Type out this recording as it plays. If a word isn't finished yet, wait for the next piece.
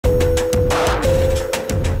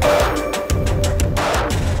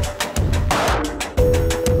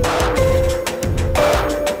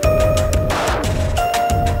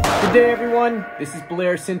everyone. This is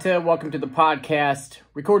Blair Sinta. Welcome to the podcast,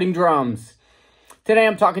 Recording Drums. Today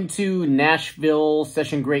I'm talking to Nashville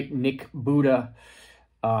session great Nick Buda.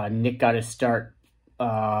 Nick got his start,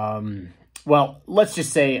 well, let's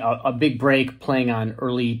just say a big break playing on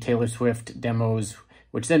early Taylor Swift demos,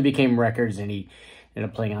 which then became records, and he ended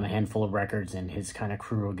up playing on a handful of records, and his kind of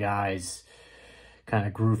crew of guys kind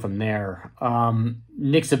of grew from there.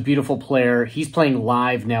 Nick's a beautiful player. He's playing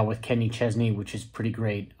live now with Kenny Chesney, which is pretty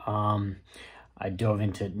great. I dove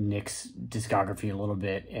into Nick's discography a little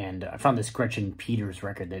bit, and I found this Gretchen Peters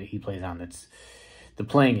record that he plays on. The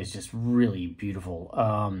playing is just really beautiful.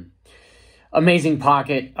 Amazing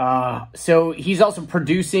pocket. So he's also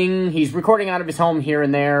producing. He's recording out of his home here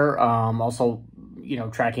and there. Also, you know,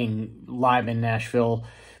 tracking live in Nashville,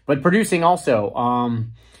 but producing also.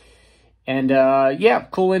 Yeah,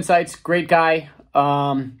 cool insights. Great guy.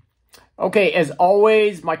 Okay, as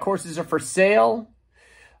always, my courses are for sale.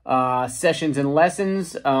 Sessions and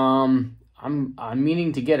lessons. I'm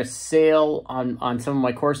meaning to get a sale on some of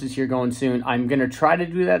my courses here going soon. I'm going to try to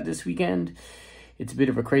do that this weekend. It's a bit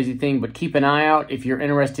of a crazy thing, but keep an eye out if you're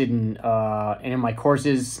interested in any of my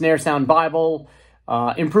courses. Snare Sound Bible,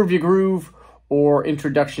 Improve Your Groove, or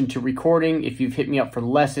Introduction to Recording. If you've hit me up for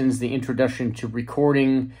lessons, the Introduction to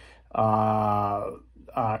Recording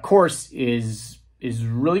course is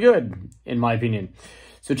really good, in my opinion.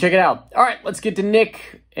 So check it out. All right, let's get to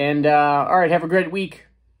Nick. And all right, have a great week.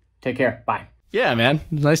 Take care. Bye. Yeah, man.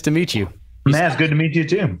 Nice to meet you. Man, it's good to meet you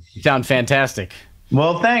too. You sound fantastic.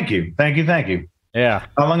 Well, thank you. Thank you. Thank you. Yeah.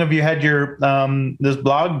 How long have you had your this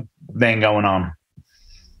blog thing going on?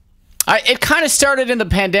 It kind of started in the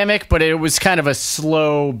pandemic, but it was kind of a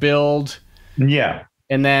slow build. Yeah.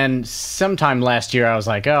 And then sometime last year, I was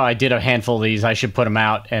like, oh, I did a handful of these. I should put them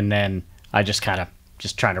out. And then I just kind of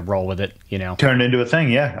trying to roll with it, you know. Turned into a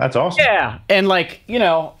thing. Yeah, that's awesome. Yeah. And like, you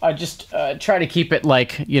know, I just try to keep it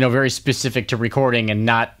like, you know, very specific to recording and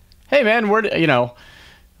not, hey, man, you know,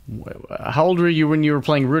 how old were you when you were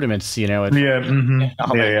playing Rudiments, you know? Yeah.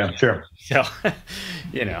 Mm-hmm. Yeah, sure. So,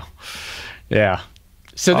 you know, yeah.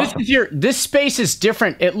 So awesome. This space is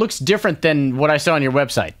different. It looks different than what I saw on your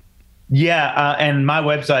website. Yeah, and my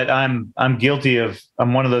website, I'm guilty of.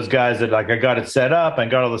 I'm one of those guys that like I got it set up, I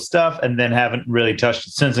got all the stuff, and then haven't really touched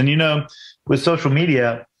it since. And you know, with social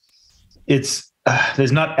media, it's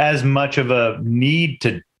there's not as much of a need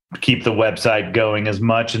to keep the website going as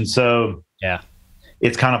much, and so yeah,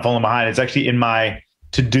 it's kind of falling behind. It's actually in my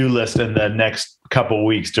to-do list in the next couple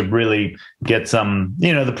weeks to really get some.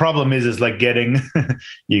 You know, the problem is like getting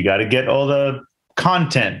you got to get all the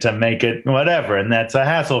content to make it whatever, and that's a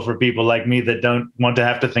hassle for people like me that don't want to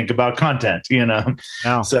have to think about content, you know.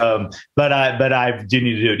 No. So but I do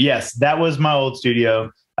need to do it. Yes, that was my old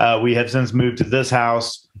studio. We have since moved to this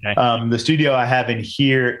house. Okay. The studio I have in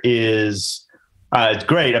here is it's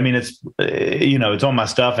great. I mean, it's you know, it's all my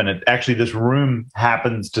stuff, and it actually this room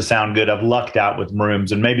happens to sound good. I've lucked out with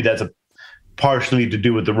rooms, and maybe that's partially to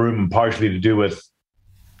do with the room and partially to do with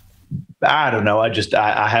I don't know.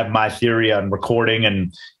 I have my theory on recording,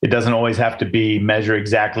 and it doesn't always have to be measure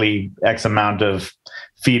exactly X amount of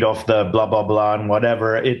feet off the blah, blah, blah, and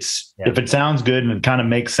whatever. If it sounds good and it kind of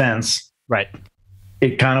makes sense, right,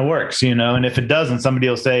 it kind of works, you know. And if it doesn't, somebody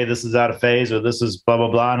will say this is out of phase or this is blah,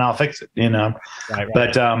 blah, blah, and I'll fix it, you know. Right.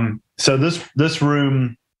 But so this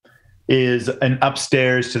room is an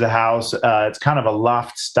upstairs to the house. It's kind of a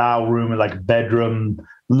loft style room, like bedroom,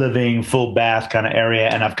 living, full bath kind of area,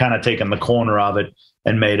 and I've kind of taken the corner of it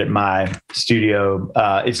and made it my studio.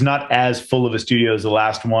 It's not as full of a studio as the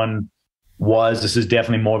last one was. This is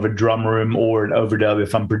definitely more of a drum room or an overdub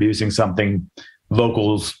if I'm producing something,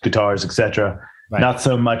 vocals, guitars, etc. Right. Not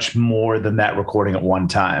so much more than that recording at one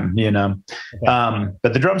time, you know. Okay.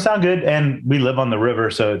 But the drums sound good, and we live on the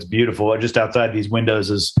river, so it's beautiful. Just outside these windows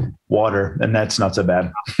is water, and that's not so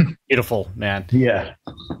bad. Beautiful, man. Yeah.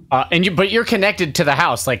 But you're connected to the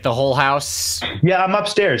house, like the whole house. Yeah, I'm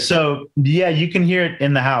upstairs, so yeah, you can hear it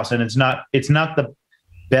in the house, and it's not the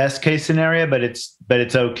best case scenario, but it's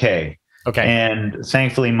okay. Okay. And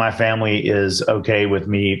thankfully, my family is okay with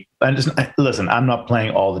me. And listen, I'm not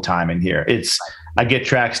playing all the time in here. I get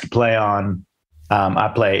tracks to play on.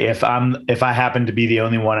 I play if I happen to be the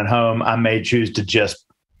only one at home, I may choose to just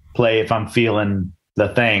play if I'm feeling the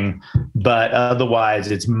thing. But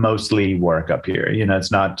otherwise, it's mostly work up here. You know,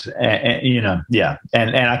 it's not. You know, yeah.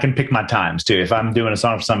 And I can pick my times too. If I'm doing a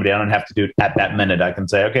song for somebody, I don't have to do it at that minute. I can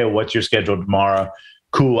say, okay, what's your schedule tomorrow?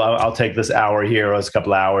 Cool, I'll take this hour here or a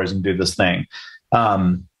couple hours and do this thing.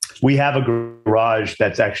 We have a garage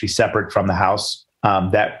that's actually separate from the house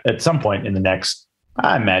that at some point in the next,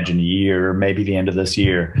 I imagine a year, maybe the end of this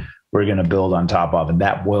year, we're going to build on top of, and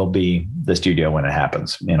that will be the studio when it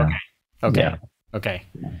happens. You know. Okay. Yeah. Okay.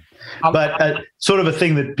 But sort of a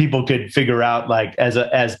thing that people could figure out, like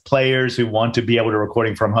as players who want to be able to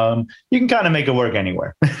recording from home, you can kind of make it work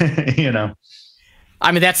anywhere. You know.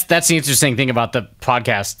 I mean, that's the interesting thing about the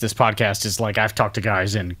podcast. This podcast is like, I've talked to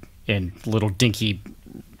guys in little dinky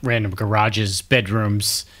random garages,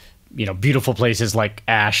 bedrooms, you know, beautiful places like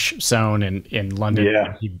Ash Sown in London.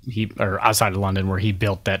 Yeah. He or outside of London, where he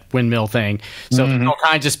built that windmill thing. So all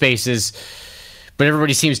kinds of spaces, but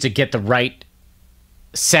everybody seems to get the right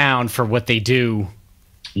sound for what they do.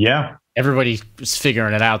 Yeah. Everybody's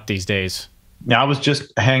figuring it out these days. Now, I was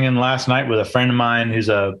just hanging last night with a friend of mine who's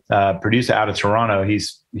a producer out of Toronto.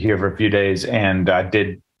 He's here for a few days, and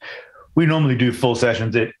we normally do full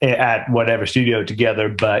sessions at whatever studio together,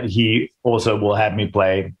 but he also will have me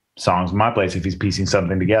play songs in my place if he's piecing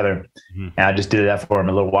something together. And I just did that for him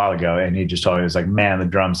a little while ago, and he just told me, he was like, man, the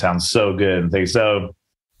drums sound so good. And things so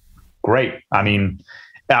great. I mean,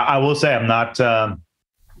 I will say I'm not,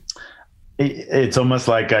 it's almost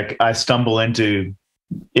like I stumble into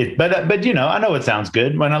it, but you know, I know it sounds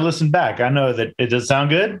good. When I listen back, I know that it does sound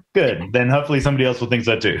good. Good. Then hopefully somebody else will think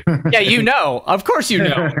so too. Yeah, you know. Of course you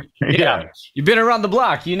know. Yeah. You've been around the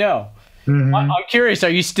block, you know. I'm curious, are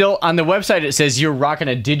you still on the website? It says you're rocking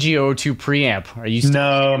a Digi 02 preamp. Are you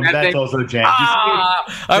still that's thing? Also changed.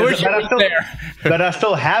 I wish you were there. But I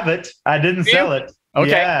still have it. I didn't sell it. Okay.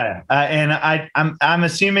 Yeah. And I'm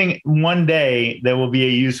assuming one day there will be a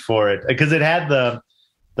use for it, because it had the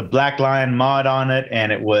Black Lion mod on it,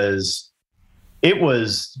 and it was you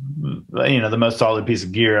know, the most solid piece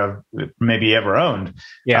of gear I've maybe ever owned.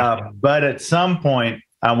 Yeah. But at some point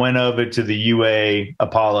I went over to the UA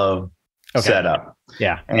Apollo setup.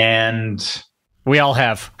 Yeah. And we all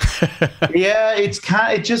have. Yeah,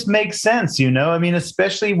 it just makes sense, you know. I mean,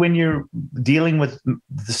 especially when you're dealing with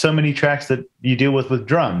so many tracks that you deal with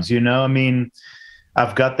drums, you know. I mean,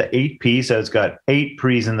 I've got the 8P, so it's got 8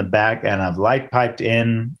 pre's in the back, and I've light piped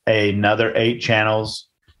in another 8 channels.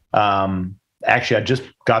 Actually, I just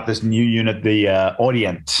got this new unit, the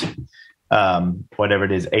Audient, whatever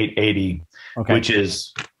it is, 880, which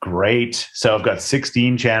is great. So I've got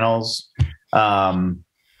 16 channels,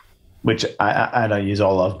 which I don't use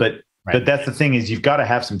all of, but that's the thing, is you've got to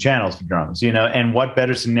have some channels for drums, you know. And what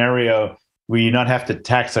better scenario where you not have to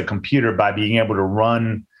tax a computer by being able to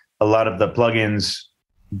run a lot of the plugins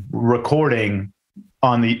recording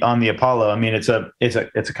on the Apollo. I mean, it's a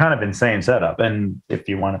kind of insane setup. And if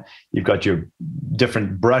you want to, you've got your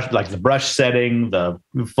different brush, like the brush setting, the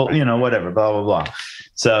full, you know, whatever, blah, blah, blah.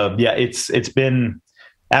 So yeah, it's been,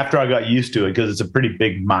 after I got used to it, because it's a pretty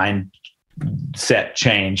big mindset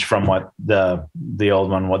change from what the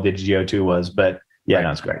old one, what the Digi 02 was. But yeah,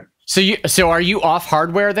 no, it's great. So are you off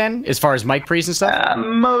hardware then, as far as mic pre's and stuff?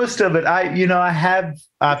 Most of it.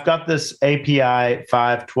 I've got this API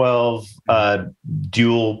 512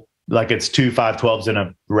 dual, like it's 2 512s in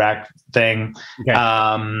a rack thing. Okay.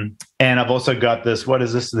 And I've also got this, what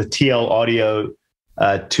is this? The TL Audio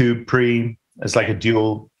tube pre. It's like a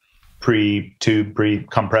dual tube pre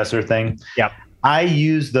compressor thing. Yeah. I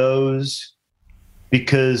use those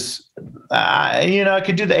because I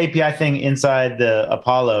could do the API thing inside the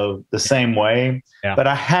Apollo the same way, but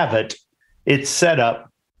I have it. It's set up.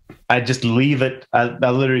 I just leave it. I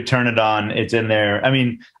literally turn it on. It's in there. I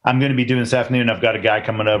mean, I'm going to be doing this afternoon. I've got a guy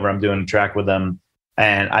coming over. I'm doing a track with him,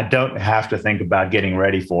 and I don't have to think about getting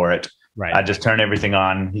ready for it. Right. I just turn everything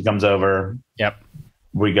on. He comes over. Yep.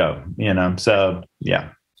 We go, you know? So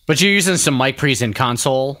yeah. But you're using some mic pre's in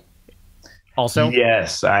console also?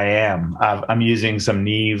 Yes, I am. I'm using some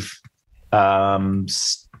Neve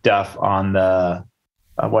stuff on the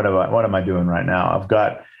what am I doing right now? I've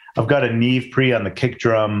got a Neve pre on the kick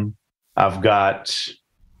drum. I've got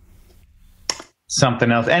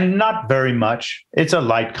something else, and not very much. It's a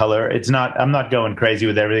light color. It's not. I'm not going crazy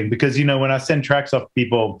with everything, because when I send tracks off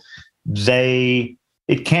people, it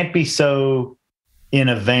can't be so in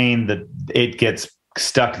a vein that it gets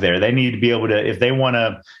stuck there. They need to be able to, if they want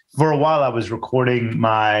to. For a while, I was recording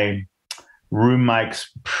my room mics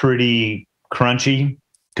pretty crunchy,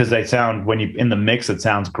 because they sound, when you in the mix, it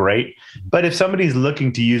sounds great. But if somebody's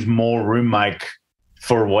looking to use more room mic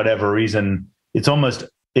for whatever reason,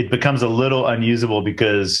 it becomes a little unusable,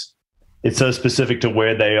 because it's so specific to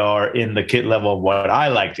where they are in the kit level of what I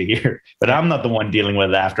like to hear. But I'm not the one dealing with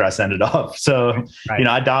it after I send it off. So,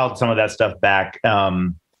 I dialed some of that stuff back.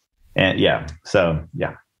 And yeah, so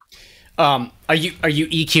yeah. Are you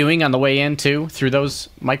EQing on the way in too through those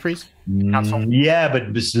mic pre's? Yeah,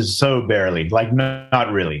 but this is so barely, like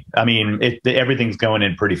not really. I mean, everything's going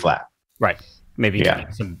in pretty flat. Right. maybe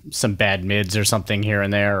getting some bad mids or something here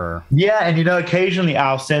and there, or and occasionally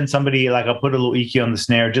I'll send somebody, like I'll put a little EQ on the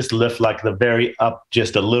snare, just lift like the very up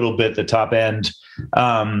just a little bit, the top end,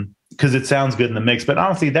 because it sounds good in the mix. But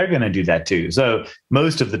honestly, they're going to do that too. So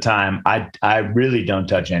most of the time I really don't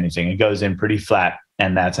touch anything. It goes in pretty flat,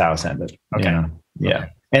 and that's how I send it. Okay. Yeah.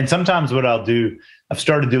 And sometimes what I'll do, I've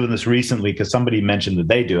started doing this recently because somebody mentioned that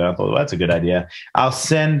they do it. I thought, well, that's a good idea. I'll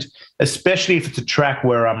send, especially if it's a track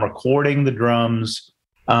where I'm recording the drums,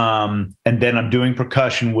 and then I'm doing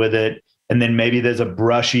percussion with it, and then maybe there's a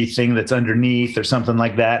brushy thing that's underneath or something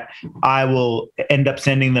like that, I will end up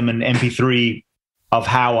sending them an MP3 of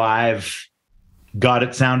how I've got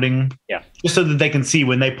it sounding. Yeah. Just so that they can see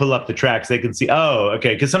when they pull up the tracks, they can see, oh,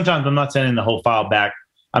 okay. Because sometimes I'm not sending the whole file back.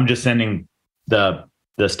 I'm just sending the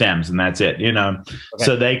stems, and that's it,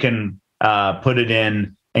 so they can put it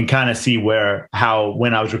in and kind of see when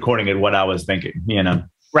I was recording it, what I was thinking,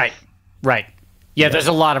 Right. Yeah. There's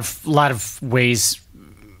a lot of ways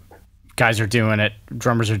guys are doing it.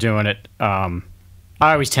 Drummers are doing it. I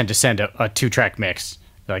always tend to send a 2-track mix.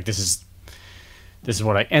 Like, this is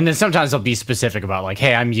what and then sometimes I'll be specific about, like,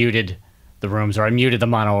 hey, I muted the rooms, or I muted the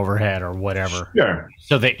mono overhead, or whatever. Sure.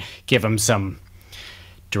 So they give them some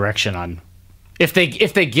direction on if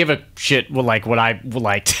they give a shit, like what I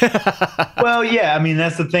liked. Well, yeah, I mean,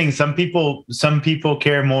 that's the thing. Some people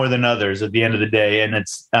care more than others at the end of the day, and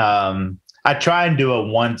it's I try and do a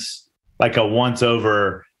once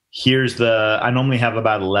over. I normally have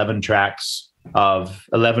about 11 tracks of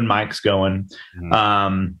 11 mics going,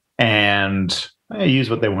 and I use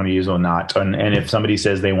what they want to use or not. And if somebody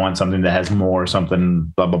says they want something that has more something,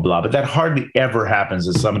 blah, blah, blah. But that hardly ever happens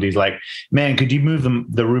as somebody's like, man, could you move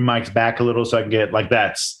the room mics back a little so I can get like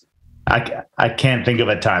that's, I can't think of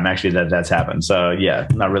a time actually that's happened. So yeah,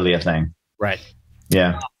 not really a thing. Right.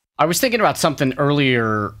 Yeah. I was thinking about something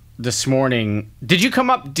earlier this morning. Did you come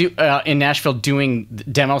up in Nashville doing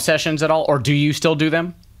demo sessions at all, or do you still do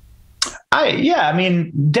them? I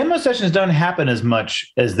mean, demo sessions don't happen as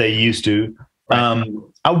much as they used to. Right.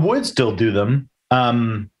 I would still do them. I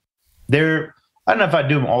don't know if I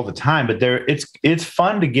do them all the time, but it's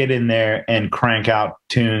fun to get in there and crank out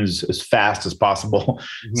tunes as fast as possible.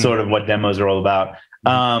 Sort of what demos are all about.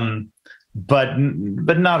 But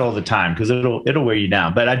not all the time, because it'll wear you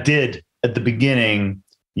down. But I did at the beginning,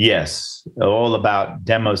 yes, all about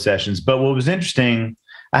demo sessions. But what was interesting,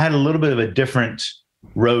 I had a little bit of a different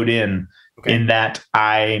road in that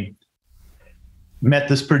I met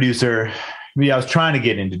this producer. I was trying to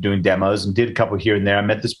get into doing demos and did a couple here and there. I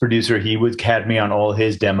met this producer. He had me on all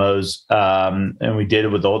his demos, and we did it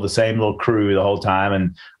with all the same little crew the whole time.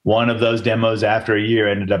 And one of those demos, after a year,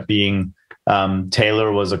 ended up being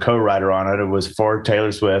Taylor was a co-writer on it. It was for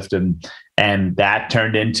Taylor Swift, and that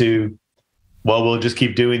turned into, well, we'll just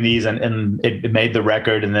keep doing these, and it made the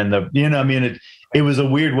record. And then it was a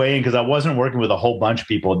weird way in, because I wasn't working with a whole bunch of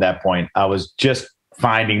people at that point. I was just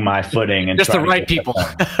finding my footing and just the right people.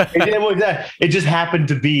 It just happened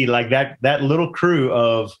to be like that little crew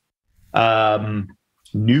of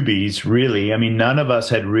newbies, really. I mean, none of us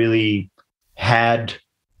had really had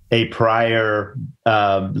a prior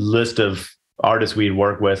list of artists we'd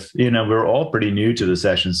work with. We were all pretty new to the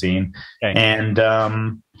session scene. And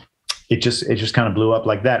it just kind of blew up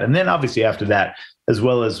like that. And then obviously after that, as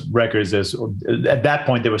well as records, at that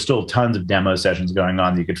point there were still tons of demo sessions going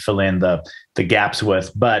on that you could fill in the gaps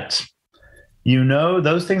with. But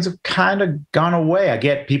those things have kind of gone away. I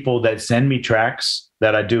get people that send me tracks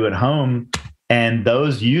that I do at home, and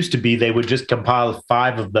those used to be, they would just compile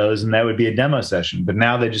 5 of those and that would be a demo session. But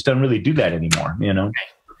now they just don't really do that anymore.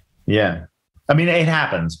 Yeah. I mean, it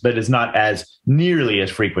happens, but it's not as nearly as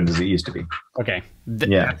frequent as it used to be. Okay.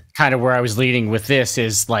 That's kind of where I was leading with this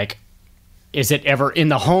is, like, is it ever in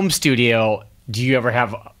the home studio? Do you ever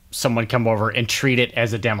have someone come over and treat it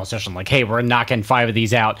as a demo session? Like, hey, we're knocking 5 of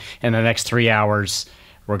these out in the next 3 hours.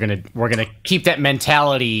 We're gonna keep that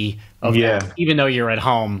mentality of that, even though you're at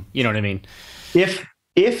home. You know what I mean? If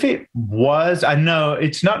it was, I know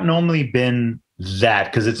it's not normally been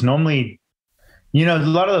that, because it's normally, a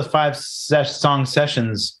lot of those 5 song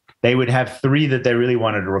sessions, they would have 3 that they really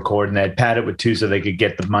wanted to record, and they'd pad it with 2 so they could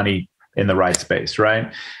get the money in the right space,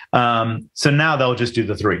 right? So now they'll just do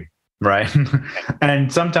the 3, right?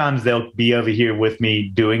 And sometimes they'll be over here with me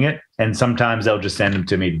doing it, and sometimes they'll just send them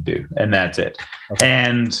to me to do, and that's it. Okay.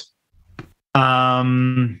 And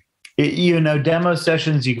demo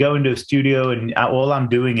sessions, you go into a studio, and all I'm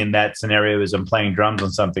doing in that scenario is I'm playing drums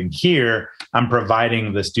on something. Here, I'm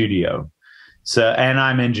providing the studio. So, and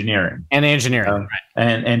I'm engineering right.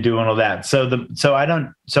 and doing all that. So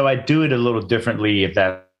I do it a little differently if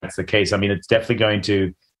that's the case. I mean, it's definitely going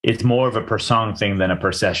to it's more of a per song thing than a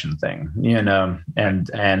per session thing, you know, and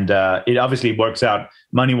it obviously works out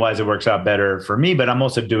money wise. It works out better for me, but I'm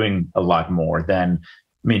also doing a lot more than,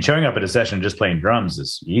 I mean, showing up at a session just playing drums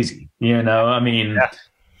is easy, you know. I mean,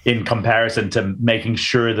 in comparison to making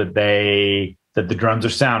sure that the drums are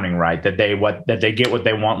sounding right, that they get what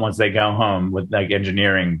they want once they go home, with like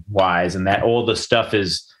engineering wise, and that all the stuff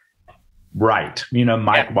is right, you know,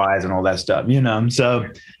 mic wise and all that stuff, you know. So,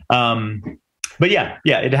 but yeah,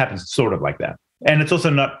 it happens sort of like that. And it's also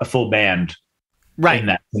not a full band in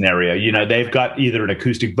that scenario. You know, they've got either an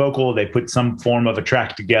acoustic vocal, they put some form of a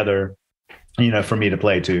track together, you know, for me to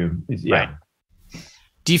play to. Yeah. Right.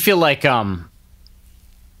 Do you feel like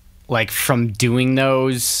from doing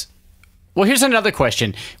those, well, here's another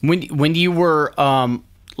question. When you were,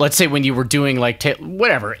 let's say when you were doing like,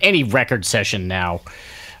 whatever, any record session now,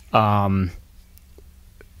 are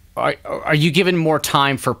you given more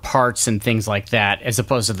time for parts and things like that as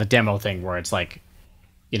opposed to the demo thing where it's like,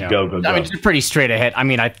 you know, go. I mean, it's pretty straight ahead. I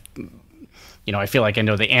mean, I feel like I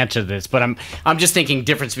know the answer to this, but I'm just thinking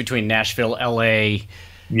difference between Nashville, LA,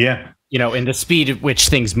 you know, and the speed at which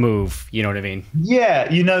things move. You know what I mean?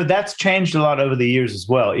 Yeah, you know, that's changed a lot over the years as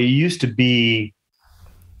well. It used to be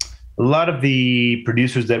a lot of the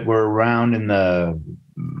producers that were around in the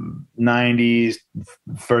 90s,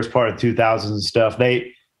 first part of 2000s and stuff,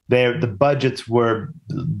 the budgets were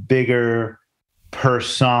bigger per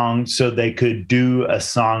song, so they could do a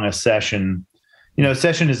song a session. You know, a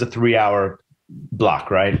session is a 3-hour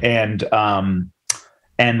block, right? And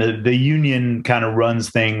the union kind of runs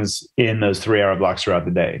things in those 3-hour blocks throughout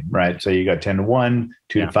the day, right? So you got 10 to 1,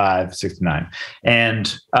 2 to 5, 6 to 9.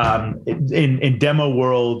 And in demo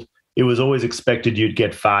world, it was always expected you'd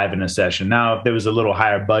get 5 in a session. Now, if there was a little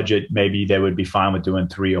higher budget, maybe they would be fine with doing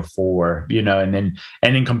 3 or 4, you know, and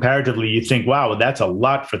then comparatively, you think, wow, well, that's a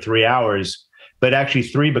lot for 3 hours. But actually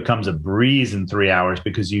 3 becomes a breeze in 3 hours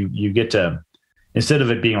because you get to, instead of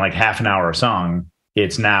it being like half an hour a song,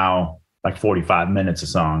 it's now like 45 minutes a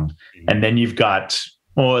song. And then you've got,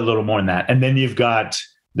 a little more than that. And then you've got,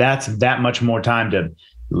 that's that much more time to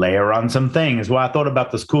layer on some things. Well, I thought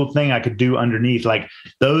about this cool thing I could do underneath. Like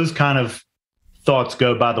those kind of thoughts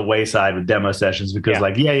go by the wayside with demo sessions because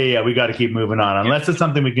we got to keep moving on. Unless it's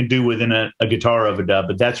something we can do within a guitar overdub,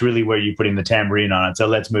 but that's really where you're putting the tambourine on it. So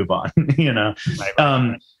let's move on, you know?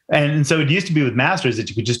 Right. And so it used to be with masters that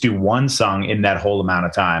you could just do one song in that whole amount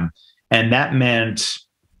of time. And that meant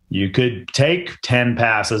you could take 10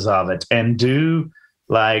 passes of it and do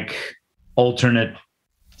like alternate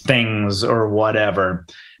things or whatever.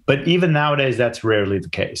 But even nowadays, that's rarely the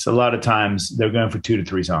case. A lot of times they're going for 2 to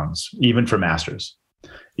 3 songs, even for masters,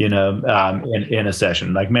 you know, in a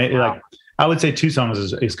session. Like I would say 2 songs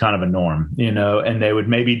is kind of a norm, you know, and they would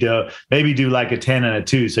maybe do like a 10 and a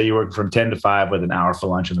 2. So you work from 10 to 5 with an hour for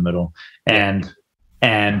lunch in the middle. And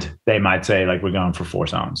they might say like, we're going for 4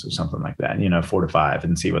 songs or something like that, you know, 4 to 5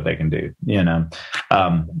 and see what they can do. You know,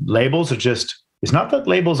 labels are just, it's not that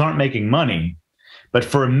labels aren't making money, but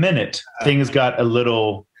for a minute, things got a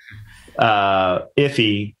little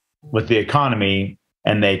iffy with the economy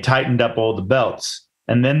and they tightened up all the belts.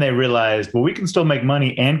 And then they realized, well, we can still make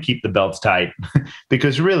money and keep the belts tight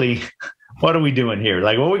because really, what are we doing here?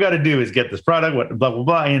 Like, what we got to do is get this product, blah, blah,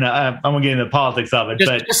 blah. You know, I'm going to get into the politics of it.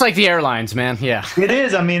 Just like the airlines, man. Yeah. It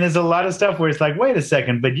is. I mean, there's a lot of stuff where it's like, wait a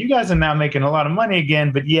second, but you guys are now making a lot of money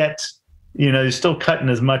again, but yet, you know, you're still cutting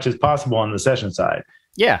as much as possible on the session side.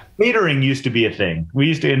 Yeah. Catering used to be a thing. We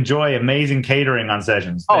used to enjoy amazing catering on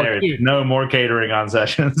sessions. There's no more catering on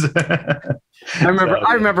sessions.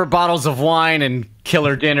 I remember bottles of wine and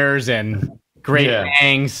killer dinners and great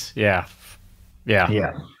hangs. Yeah.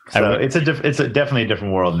 So it's definitely a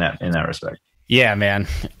different world in that respect. Yeah, man.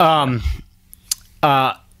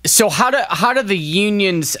 So how do the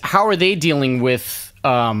unions, how are they dealing with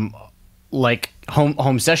like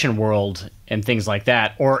home session world and things like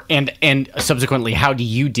that, and subsequently, how do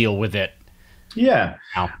you deal with it? Yeah.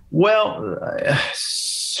 Well,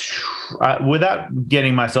 without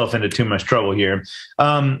getting myself into too much trouble here,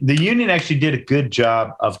 the union actually did a good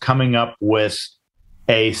job of coming up with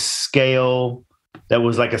a scale that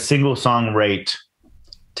was like a single song rate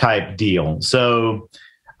type deal. So,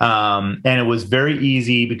 and it was very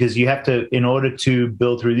easy because you have to, in order to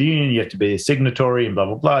bill through the union, you have to be a signatory and blah,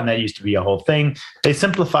 blah, blah. And that used to be a whole thing. They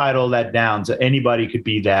simplified all that down so anybody could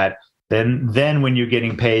be that. Then when you're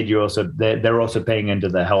getting paid, they're also paying into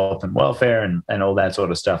the health and welfare and all that sort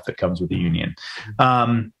of stuff that comes with the union.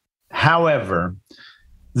 However,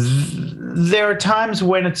 there are times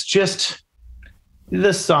when it's just,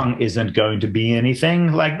 this song isn't going to be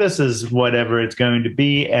anything. Like, this is whatever it's going to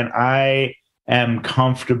be. And I am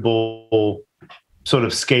comfortable sort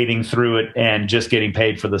of skating through it and just getting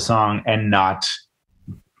paid for the song and not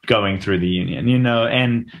going through the union,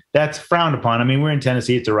 and that's frowned upon. I mean, we're in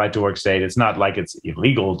Tennessee, it's a right to work state. It's not like it's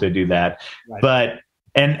illegal to do that. Right. But,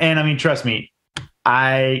 and I mean, trust me,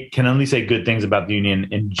 I can only say good things about the union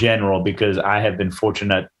in general, because I have been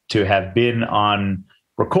fortunate to have been on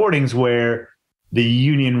recordings where the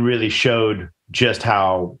union really showed just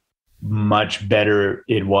how much better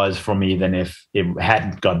it was for me than if it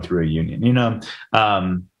hadn't gone through a union,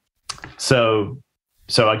 so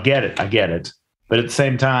I get it. But at the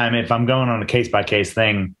same time, if I'm going on a case by case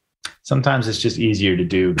thing, sometimes it's just easier to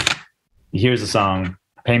do. Here's a song,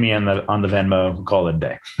 pay me on the Venmo, call it a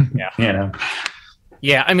day. Yeah.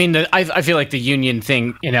 Yeah. I mean, I feel like the union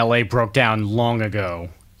thing in LA broke down long ago,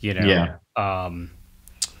 Yeah. And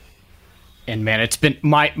man, it's been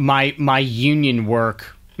my union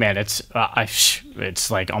work, man,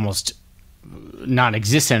 it's like almost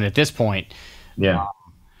non-existent at this point. Yeah.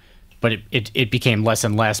 But it became less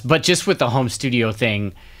and less. But just with the home studio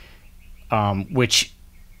thing, which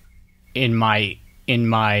I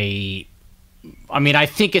mean, I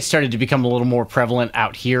think it started to become a little more prevalent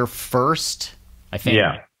out here first, I think.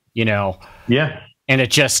 Yeah. Yeah. And it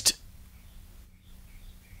just,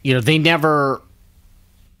 they never,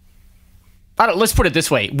 let's put it this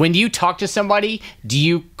way. When you talk to somebody, do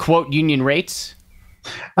you quote union rates?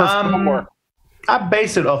 I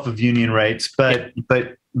base it off of union rates, but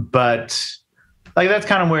like that's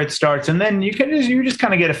kind of where it starts. And then you just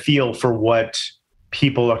kind of get a feel for what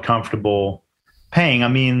people are comfortable paying. I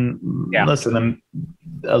mean, listen,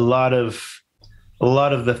 a lot of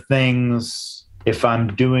the things, if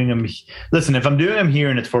I'm doing them here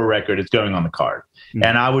and it's for a record, it's going on the card. Mm-hmm.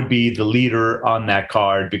 And I would be the leader on that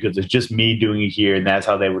card because it's just me doing it here, and that's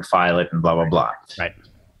how they would file it and blah, blah, blah. Right.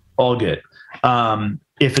 All good.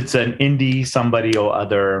 If it's an indie, somebody or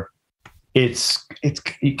other, it's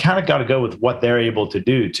you kind of got to go with what they're able to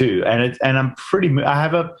do too. And I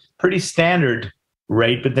have a pretty standard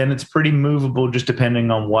rate, but then it's pretty movable just depending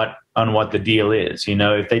on what the deal is.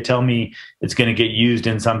 If they tell me it's going to get used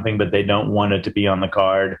in something, but they don't want it to be on the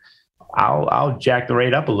card, I'll jack the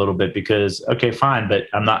rate up a little bit because, okay, fine, but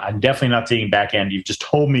I'm definitely not seeing back end. You've just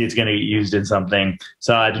told me it's going to get used in something,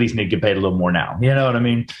 so I at least need to get paid a little more now. You know what I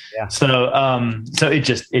mean? Yeah. So it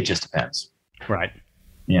just depends. Right.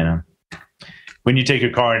 When you take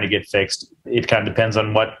your car and it gets fixed, it kind of depends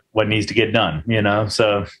on what needs to get done,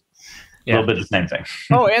 so a little bit the same thing.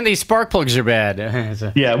 Oh, and these spark plugs are bad.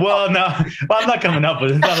 Yeah, well, no, I'm not coming up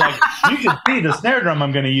with it. It's not like, you should see the snare drum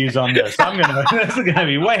I'm going to use on this. This is going to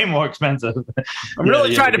be way more expensive. I'm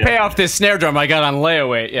really trying to pay off this snare drum I got on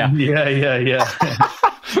layaway. Yeah.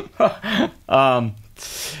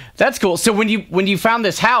 That's cool. So when you found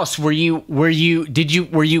this house, were you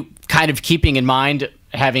kind of keeping in mind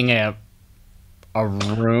having a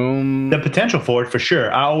room? The potential for it, for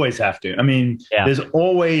sure. I always have to. I mean, there's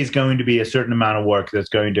always going to be a certain amount of work that's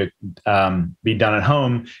going to be done at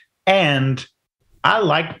home. And I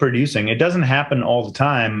like producing. It doesn't happen all the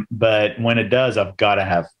time, but when it does, I've got to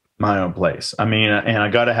have my own place. I mean, and I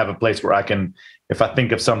got to have a place where I can, if I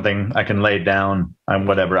think of something, I can lay it down and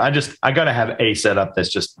whatever. I got to have a setup that's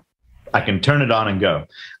just, I can turn it on and go.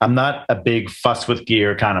 I'm not a big fuss with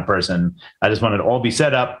gear kind of person. I just want it to all be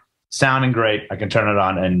set up, sounding great. I can turn it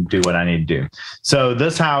on and do what I need to do. So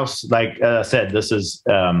this house, like I said, this is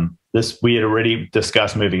we had already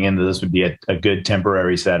discussed moving into this would be a good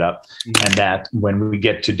temporary setup, and that when we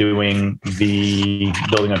get to doing the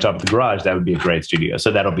building on top of the garage, that would be a great studio.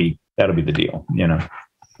 So that'll be the deal,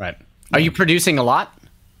 Right. Are you producing a lot?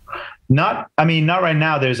 Not right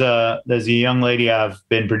now. There's a young lady I've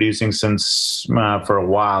been producing since for a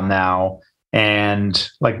while now. And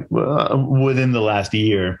within the last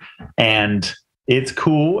year, and it's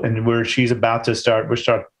cool. And she's about to start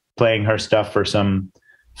playing her stuff for some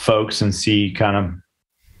folks and see kind of,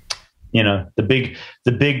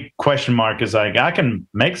 the big question mark is like, I can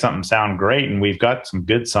make something sound great. And we've got some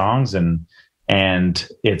good songs and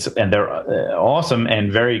they're awesome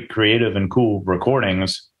and very creative and cool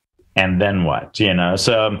recordings. And then what,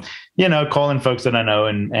 So, calling folks that I know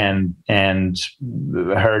and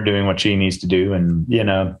her doing what she needs to do and,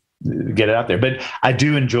 get it out there. But I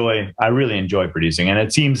really enjoy producing. And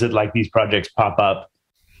it seems that like these projects pop up.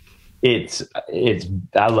 I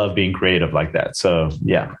love being creative like that. So,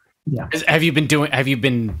 yeah. Have you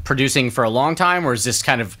been producing for a long time, or is this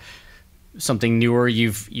kind of something newer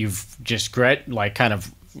you've just kind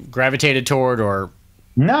of gravitated toward, or?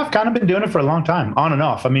 No, I've kind of been doing it for a long time, on and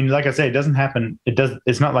off. I mean, like I say, it doesn't happen.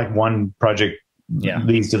 It's not like one project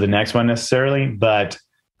leads to the next one necessarily, but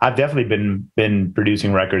I've definitely been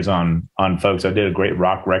producing records on folks. I did a great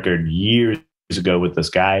rock record years ago with this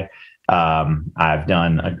guy. I've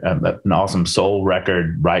done an awesome soul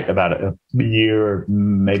record right about a year,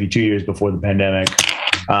 maybe 2 years before the pandemic.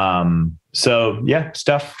 So yeah,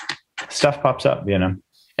 stuff pops up, you know.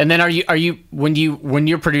 And then are you when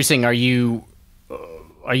you're producing, are you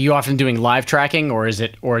often doing live tracking, or is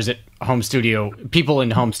it home studio, people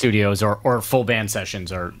in home studios, or full band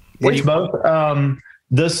sessions, or what? It's both.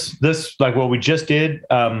 This like what we just did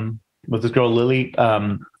with this girl Lily.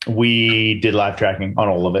 We did live tracking on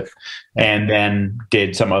all of it, and then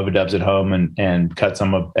did some overdubs at home and cut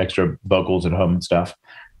some of extra vocals at home and stuff.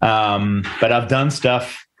 But I've done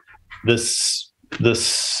stuff. The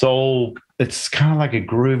soul, it's kind of like a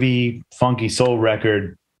groovy, funky soul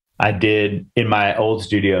record I did in my old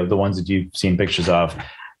studio, the ones that you've seen pictures of.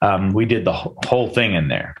 We did the whole thing in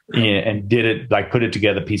there and did it, like put it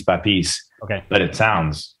together piece by piece. Okay. But it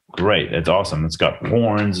sounds great. It's awesome. It's got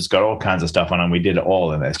horns. It's got all kinds of stuff on it. We did it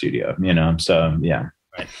all in that studio, you know? So yeah.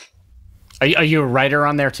 Right. Are you a writer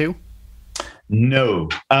on there too? No,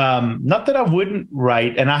 not that I wouldn't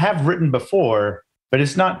write, and I have written before, but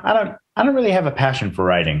it's not, I don't really have a passion for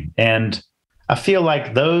writing. And I feel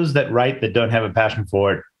like those that write that don't have a passion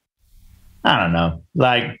for it, I don't know.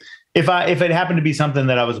 Like if it happened to be something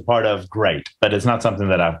that I was a part of, great, but it's not something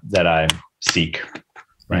that I seek,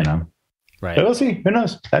 right. You know? Right. But we'll see. Who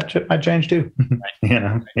knows? That might change too. Right. You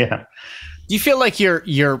know? Yeah. Do you feel like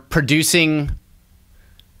your producing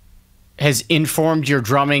has informed your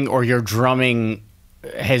drumming, or your drumming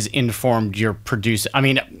has informed your produce? I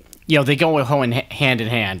mean, you know, they go hand in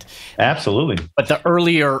hand. Absolutely. But the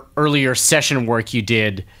earlier session work you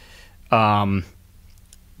did, do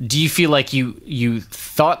you feel like you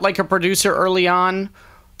thought like a producer early on?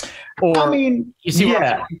 Or I mean, you see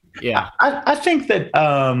yeah. Yeah. I think that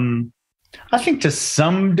I think to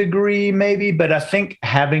some degree, maybe, but I think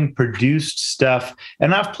having produced stuff,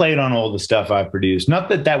 and I've played on all the stuff I've produced, not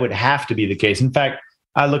that would have to be the case. In fact,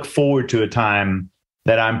 I look forward to a time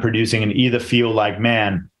that I'm producing and either feel like,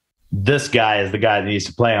 man, this guy is the guy that needs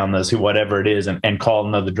to play on this, whatever it is, and call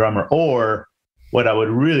another drummer. Or what I would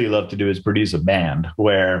really love to do is produce a band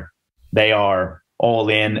where they are all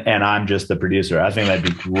in and I'm just the producer. I think that'd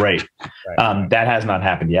be great. Right. That has not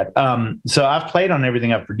happened yet. So I've played on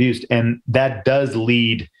everything I've produced, and that does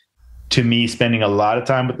lead to me spending a lot of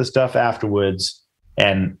time with the stuff afterwards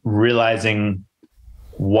and realizing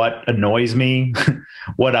what annoys me,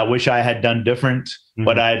 what I wish I had done different,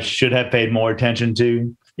 what I should have paid more attention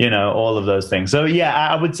to, you know, all of those things. So yeah,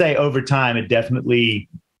 I would say over time, it definitely,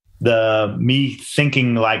 me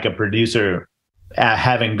thinking like a producer,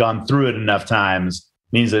 having gone through it enough times,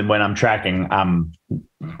 means that when I'm tracking, I'm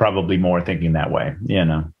probably more thinking that way, you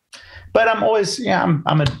know. But I'm always, yeah,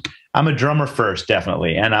 I'm a drummer first,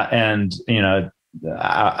 definitely, and you know,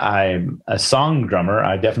 I'm a song drummer.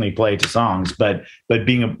 I definitely play to songs, but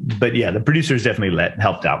yeah, the producers definitely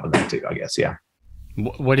helped out with that too, I guess. Yeah.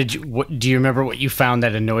 What do you remember what you found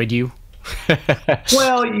that annoyed you?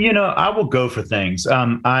 Well, you know, I will go for things.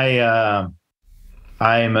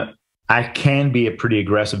 I can be a pretty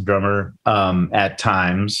aggressive drummer at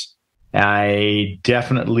times. I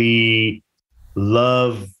definitely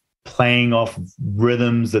love playing off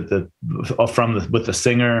rhythms with the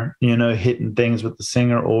singer, you know, hitting things with the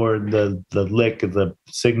singer or the lick, the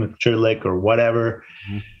signature lick or whatever.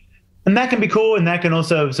 Mm-hmm. And that can be cool. And that can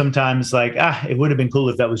also sometimes like, it would have been cool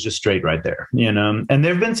if that was just straight right there, you know? And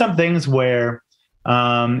there've been some things where,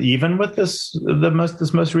 even with this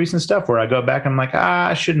most recent stuff where I go back and I'm like,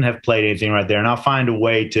 I shouldn't have played anything right there. And I'll find a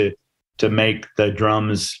way to make the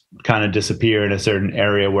drums kind of disappear in a certain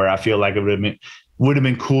area where I feel like it would have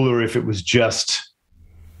been cooler if it was just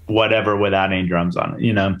whatever without any drums on it,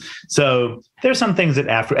 you know? So there's some things that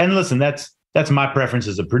and listen, that's my preference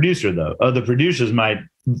as a producer though. Other producers might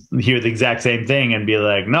hear the exact same thing and be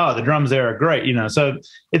like, no, the drums there are great, you know? So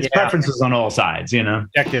it's preferences on all sides, you know?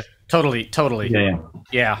 Objective. Totally.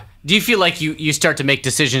 Yeah. Do you feel like you start to make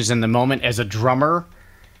decisions in the moment as a drummer,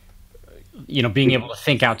 you know, being able to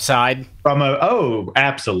think outside?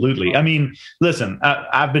 Absolutely. I mean, listen,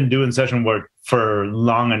 I've been doing session work for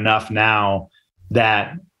long enough now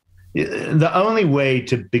that the only way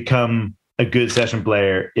to become a good session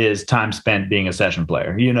player is time spent being a session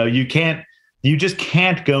player. You know, you just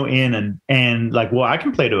can't go in and like, well, I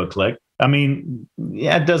can play to a click. I mean,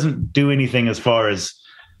 yeah, it doesn't do anything as far as,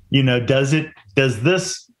 you know, does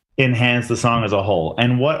this enhance the song as a whole?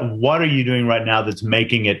 And what are you doing right now that's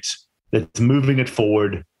moving it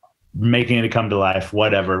forward, making it come to life,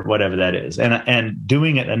 whatever that is. And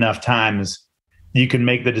doing it enough times, you can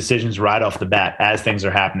make the decisions right off the bat as things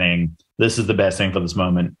are happening. This is the best thing for this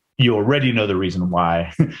moment. you already know the reason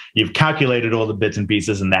why. You've calculated all the bits and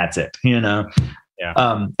pieces, and that's it. Yeah.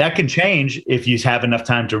 That can change if you have enough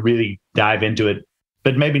time to really dive into it,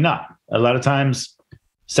 but maybe not. A lot of times,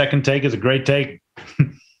 second take is a great take.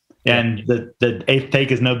 And the eighth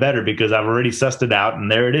take is no better because I've already sussed it out,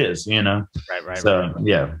 and there it is. Right. So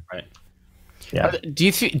yeah. Do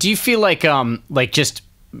you feel like just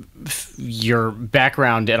your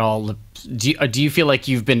background at all? Do you feel like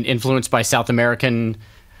you've been influenced by South African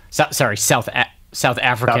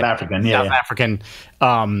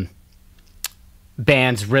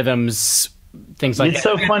bands, rhythms, things like that? It's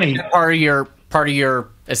so funny. Part of your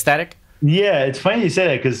aesthetic. Yeah, it's funny you say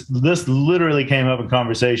that because this literally came up in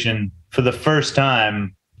conversation for the first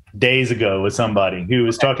time days ago with somebody who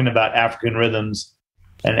was talking about African rhythms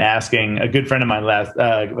and asking a good friend of mine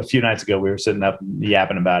a few nights ago. We were sitting up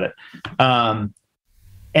yapping about it. And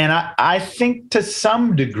I think to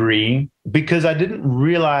some degree, because I didn't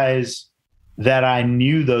realize that I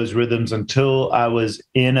knew those rhythms until I was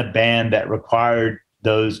in a band that required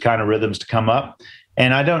those kind of rhythms to come up.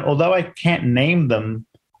 And although I can't name them,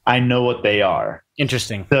 I know what they are.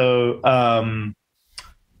 Interesting.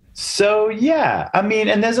 So yeah, I mean,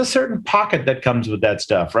 and there's a certain pocket that comes with that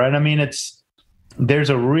stuff, right? I mean, there's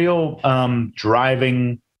a real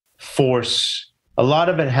driving force. A lot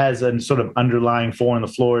of it has a sort of underlying four on the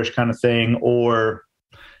flourish kind of thing, or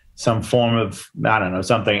some form of, I don't know,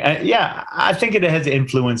 something. Yeah, I think it has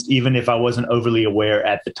influenced, even if I wasn't overly aware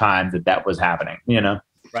at the time that was happening,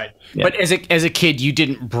 Right. Yeah. But as a kid, you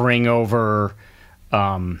didn't bring over,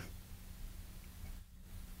 some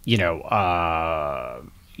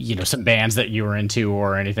bands that you were into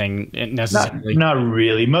or anything necessarily. Not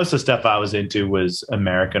really. Most of the stuff I was into was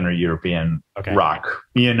American or European rock,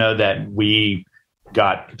 that we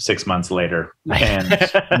got 6 months later and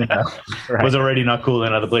was already not cool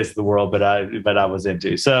in other places of the world, but I was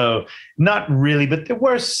into. So not really, but there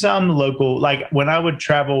were some local, like when I would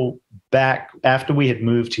travel back after we had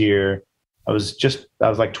moved here, I was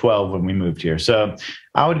like 12 when we moved here. So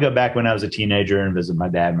I would go back when I was a teenager and visit my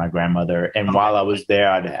dad and my grandmother. And while I was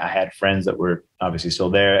there, I had friends that were obviously still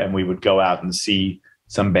there, and we would go out and see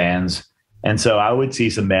some bands. And so I would see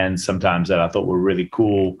some bands sometimes that I thought were really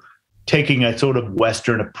cool, taking a sort of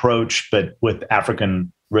Western approach, but with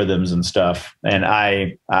African rhythms and stuff. And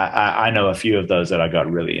I know a few of those that I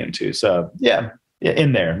got really into. So yeah,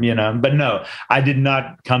 in there, but no, I did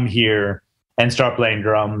not come here and start playing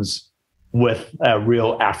drums with a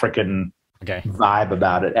real African vibe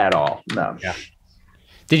about it at all. No. Yeah.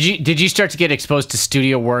 Did you start to get exposed to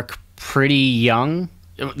studio work pretty young,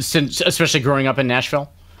 especially growing up in Nashville?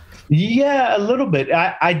 Yeah, a little bit.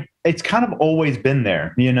 It's kind of always been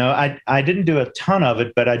there. I didn't do a ton of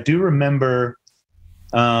it, but I do remember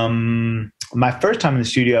my first time in the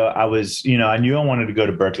studio. I was, I knew I wanted to go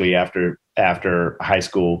to Berkeley after high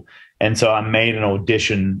school. And so I made an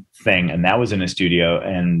audition thing, and that was in a studio.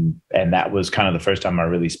 And that was kind of the first time I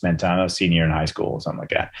really spent time. I was senior in high school or something like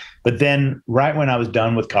that. But then right when I was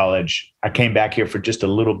done with college, I came back here for just a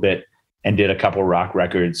little bit and did a couple rock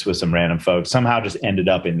records with some random folks. Somehow just ended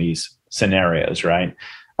up in these scenarios, right?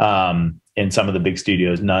 In some of the big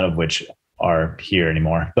studios, none of which are here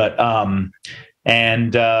anymore. But,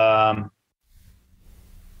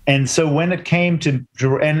 and so when it came to,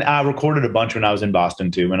 and I recorded a bunch when I was in Boston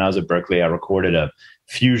too. When I was at Berkeley, I recorded a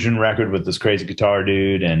fusion record with this crazy guitar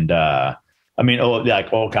dude. And,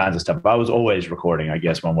 all kinds of stuff. I was always recording, I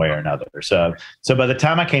guess, one way or another. So by the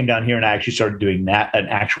time I came down here and I actually started doing an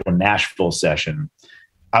actual Nashville session,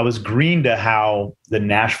 I was green to how the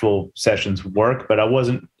Nashville sessions work, but I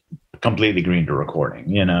wasn't completely green to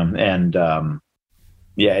recording, and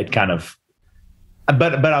it kind of,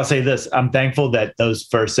 but I'll say this, I'm thankful that those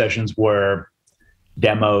first sessions were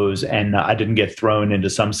demos and I didn't get thrown into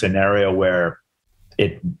some scenario where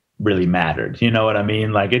it really mattered. You know what I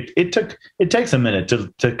mean? Like it takes a minute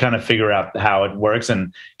to kind of figure out how it works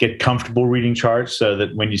and get comfortable reading charts so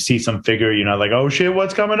that when you see some figure, you're not like, oh shit,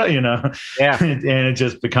 what's coming up, Yeah. And it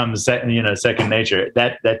just becomes second nature.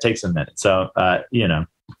 That takes a minute. So,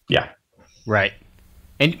 yeah. Right.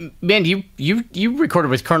 And man, you recorded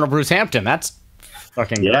with Colonel Bruce Hampton. That's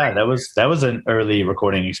fucking great. That was an early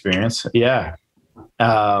recording experience. Yeah.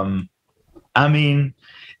 I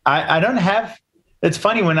don't have, it's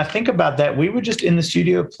funny when I think about that, we were just in the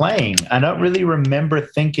studio playing. I don't really remember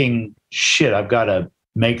thinking, shit, I've got to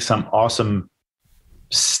make some awesome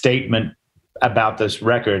statement about this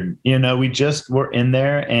record. We just were in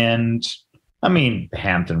there, and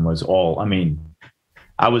Hampton was all,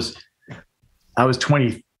 I was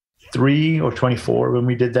 23 or 24 when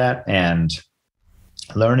we did that, and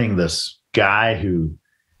learning this guy who,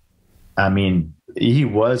 he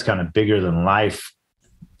was kind of bigger than life,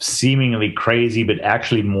 seemingly crazy, but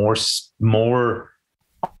actually more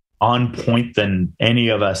on point than any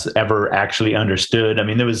of us ever actually understood. I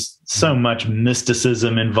mean, there was so much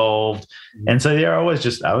mysticism involved. And so I was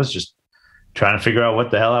just trying to figure out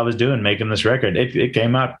what the hell I was doing making this record. It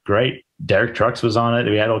came out great. Derek Trucks was on it.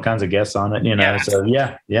 We had all kinds of guests on it, Yeah. So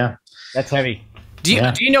yeah. That's heavy. Do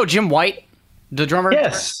you know Jim White, the drummer?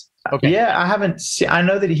 Yes. Okay. Yeah, I haven't seen, I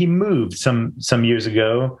know that he moved some years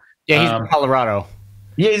ago. Yeah, he's in Colorado.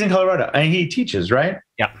 Yeah, he's in Colorado, and he teaches, right?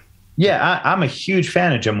 Yeah. Yeah, I'm a huge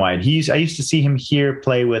fan of Jim White. I used to see him here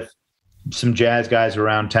play with some jazz guys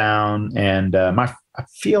around town, and I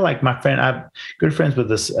feel like my friend, I'm good friends with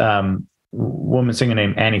this woman singer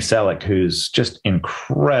named Annie Selleck, who's just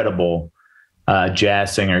incredible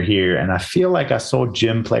jazz singer here, and I feel like I saw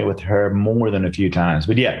Jim play with her more than a few times.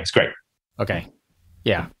 But yeah, it's great. Okay,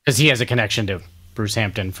 yeah, because he has a connection to Bruce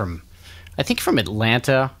Hampton from, I think, from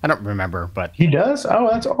Atlanta. I don't remember, but he does. Oh,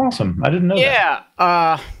 that's awesome! I didn't know that.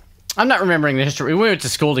 Yeah, I'm not remembering the history. We went to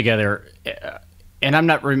school together, and I'm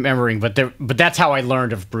not remembering, but that's how I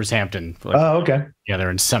learned of Bruce Hampton. Like, oh, okay. Together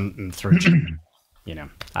and some through,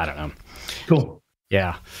 I don't know. Cool.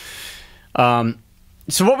 Yeah.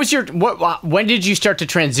 So what was when did you start to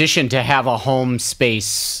transition to have a home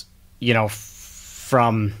space,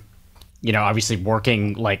 from, obviously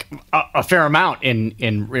working like a fair amount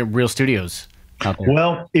in real studios out there?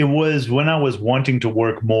 Well, it was when I was wanting to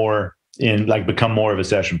work more in, like, become more of a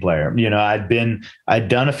session player. I'd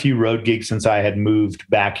done a few road gigs since I had moved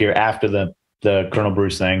back here after the Colonel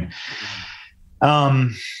Bruce thing.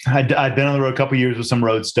 I'd been on the road a couple of years with some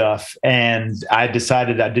road stuff, and I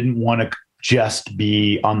decided I didn't want to just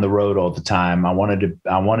be on the road all the time. I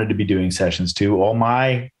wanted to be doing sessions too. All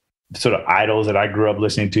my sort of idols that I grew up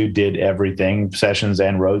listening to did everything, sessions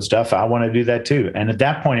and road stuff. I want to do that too. And at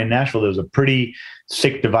that point in Nashville, there was a pretty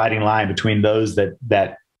thick dividing line between those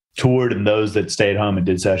that toured and those that stayed home and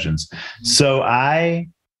did sessions. So I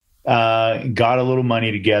got a little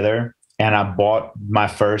money together, and I bought my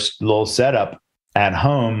first little setup at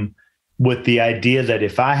home with the idea that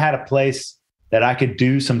if I had a place that I could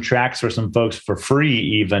do some tracks for some folks for free,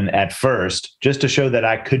 even at first, just to show that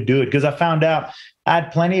I could do it. Because I found out I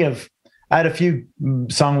had a few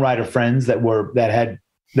songwriter friends that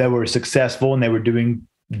were successful, and they were doing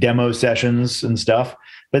demo sessions and stuff,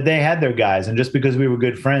 but they had their guys. And just because we were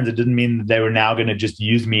good friends, it didn't mean that they were now going to just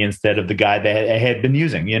use me instead of the guy they had been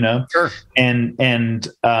using, Sure. And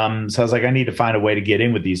so I was like, I need to find a way to get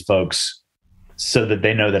in with these folks so that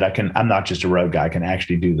they know that I'm not just a road guy, I can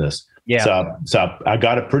actually do this. Yeah. So I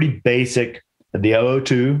got a pretty basic, the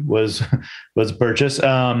 002 was a purchase,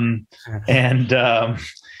 and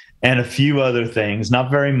a few other things, not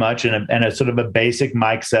very much, and a sort of a basic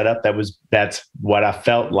mic setup. That's what I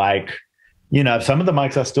felt like. Some of the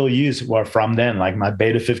mics I still use were from then, like my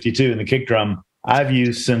Beta 52 and the kick drum I've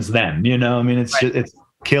used since then. I mean, it's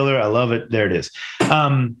killer. I love it. There it is.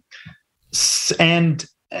 And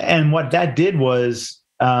what that did was,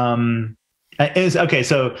 okay.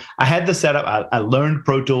 So I had the setup. I learned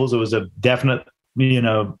Pro Tools. It was a definite,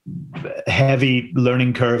 heavy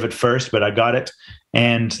learning curve at first, but I got it.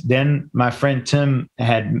 And then my friend Tim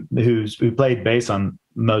who played bass on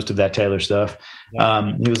most of that Taylor stuff.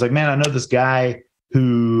 He was like, man, I know this guy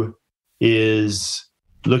who is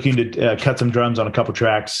looking to cut some drums on a couple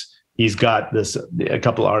tracks. He's got a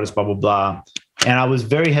couple artists, blah, blah, blah. And I was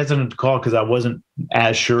very hesitant to call because I wasn't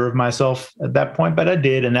as sure of myself at that point, but I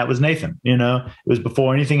did. And that was Nathan. It was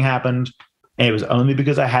before anything happened. And it was only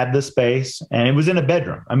because I had the space, and it was in a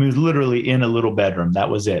bedroom. I mean, it was literally in a little bedroom. That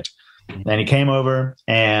was it. And he came over,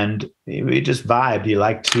 and we just vibed. He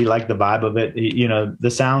liked the vibe of it.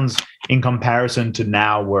 The sounds in comparison to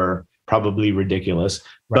now were probably ridiculous,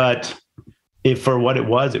 right. But for what it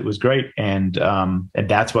was great. And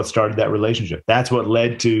that's what started that relationship. That's what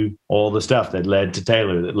led to all the stuff that led to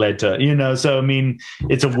Taylor, that led to, so, I mean,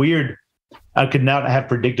 it's a weird, I could not have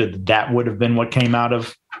predicted that would have been what came out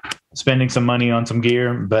of spending some money on some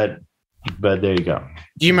gear, but there you go.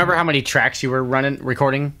 Do you remember how many tracks you were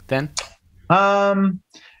recording then? I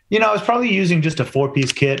was probably using just a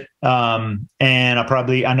 4-piece kit. And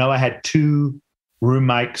I know I had 2 room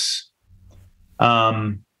mics.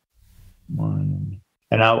 One,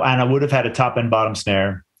 and I would have had a top and bottom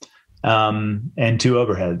snare, and 2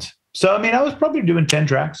 overheads. So, I mean, I was probably doing 10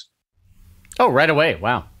 tracks. Oh, right away.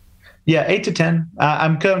 Wow. Yeah. 8 to 10.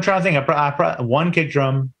 I'm trying to think. I probably 1 kick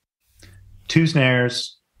drum, 2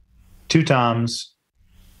 snares, 2 toms,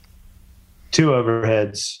 2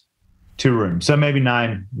 overheads, 2 rooms. So maybe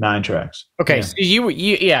nine tracks. Okay. Yeah. So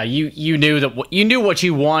you knew you knew what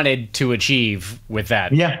you wanted to achieve with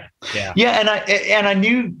that. Yeah. And I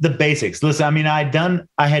knew the basics. Listen, I mean, I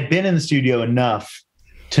had been in the studio enough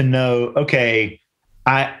to know, okay,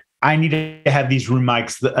 I need to have these room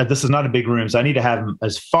mics. This is not a big room, so I need to have them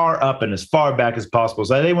as far up and as far back as possible.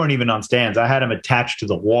 So they weren't even on stands. I had them attached to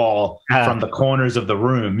the wall from the corners of the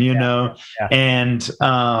room, you know, and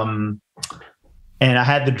I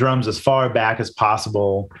had the drums as far back as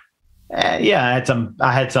possible. I had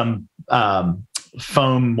some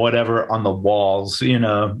foam, whatever, on the walls, you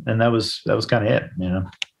know, and that was kind of it, you know.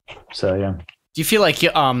 So yeah. Do you feel like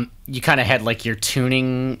you kind of had like your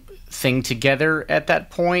tuning thing together at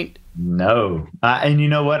that point? No, and you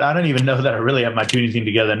know what? I don't even know that I really have my tuning thing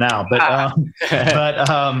together now. But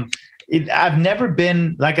I've never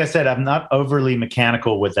been, like I said, I'm not overly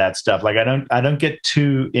mechanical with that stuff. Like I don't get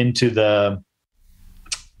too into the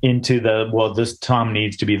well, this tom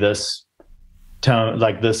needs to be this tone,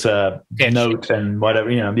 like this note and whatever,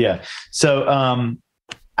 you know. Yeah. So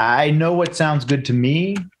I know what sounds good to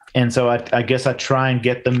me, and so I guess I try and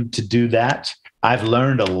get them to do that. I've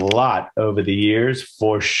learned a lot over the years,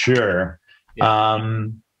 for sure. Yeah.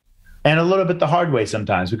 And a little bit the hard way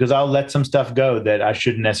sometimes, because I'll let some stuff go that I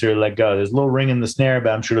shouldn't necessarily let go. There's a little ring in the snare, but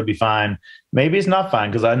I'm sure it'll be fine. Maybe it's not fine,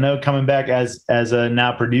 because I know coming back as a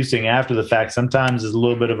now producing after the fact, sometimes there's a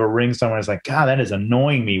little bit of a ring somewhere. It's like, God, that is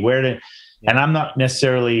annoying me. And I'm not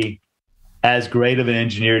necessarily as great of an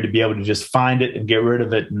engineer to be able to just find it and get rid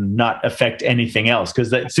of it and not affect anything else.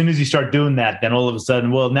 Because as soon as you start doing that, then all of a sudden,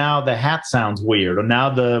 well, now the hat sounds weird, or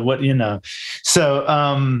now what, you know. So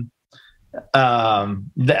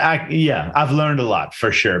I've learned a lot,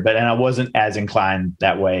 for sure. And I wasn't as inclined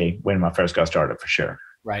that way when I first got started, for sure.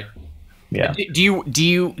 Right. Yeah. Do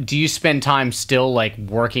you spend time still like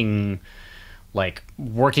working with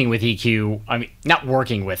EQ? I mean, not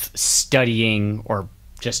working with, studying, or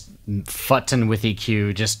just futzing with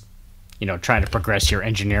EQ, just, you know, trying to progress your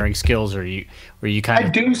engineering skills, or you kind of... I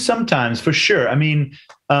do sometimes, for sure. I mean,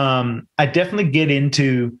 I definitely get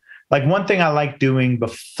into, like, one thing I like doing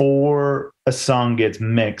before a song gets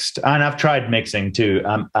mixed, and I've tried mixing too,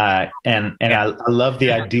 I love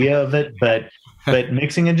the idea of it, but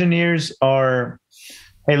mixing engineers are,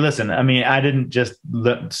 hey, listen, I mean, I didn't just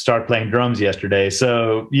start playing drums yesterday,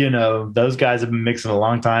 so, you know, those guys have been mixing a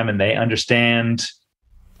long time, and they understand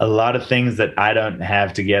a lot of things that I don't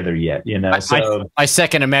have together yet, you know. So my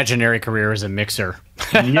second imaginary career is a mixer.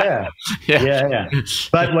 yeah.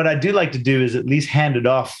 But what I do like to do is at least hand it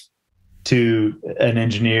off to an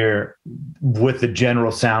engineer with the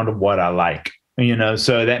general sound of what I like, you know.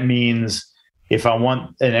 So that means if I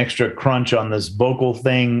want an extra crunch on this vocal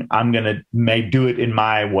thing, I'm going to do it in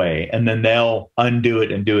my way, and then they'll undo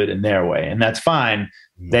it and do it in their way. And that's fine.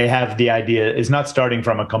 They have the idea. It's not starting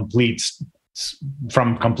from complete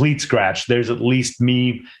scratch. There's at least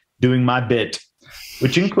me doing my bit,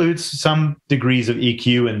 which includes some degrees of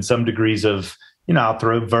EQ and some degrees of, you know, I'll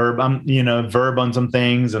throw verb on some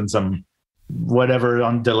things and some whatever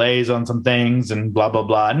on delays on some things and blah, blah,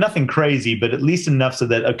 blah. Nothing crazy, but at least enough so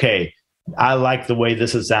that, okay, I like the way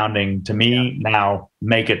this is sounding to me. Yeah. Now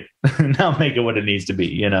make it what it needs to be,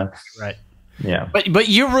 you know? Right. Yeah. But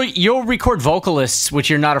you'll record vocalists,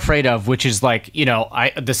 which you're not afraid of, which is like, you know,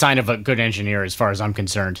 the sign of a good engineer, as far as I'm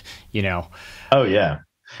concerned, you know? Oh yeah.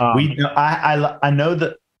 I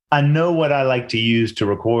know what I like to use to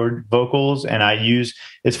record vocals, and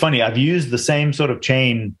it's funny, I've used the same sort of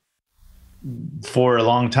chain for a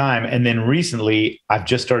long time, and then recently I've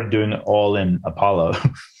just started doing it all in Apollo.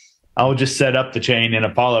 I'll just set up the chain in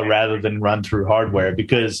Apollo rather than run through hardware,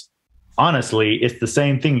 because honestly, it's the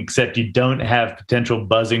same thing, except you don't have potential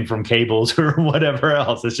buzzing from cables or whatever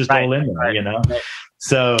else. It's just all in there, you know? Right.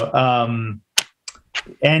 So,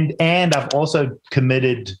 and I've also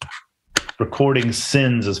committed recording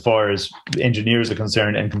sins as far as engineers are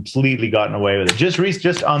concerned, and completely gotten away with it.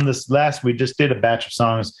 Just on this we just did a batch of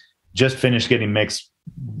songs, just finished getting mixed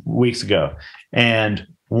weeks ago. And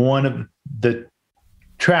one of the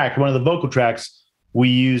vocal tracks we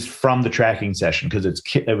used from the tracking session, because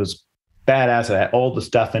it was badass. It had all the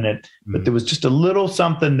stuff in it, but there was just a little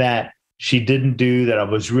something that she didn't do that I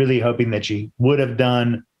was really hoping that she would have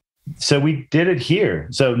done. So we did it here.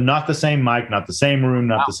 So not the same mic, not the same room,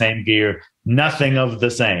 not the same gear, nothing of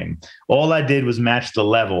the same. All I did was match the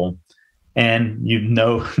level, and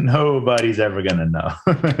nobody's ever going to know.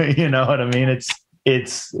 You know what I mean?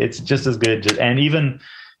 It's just as good. And even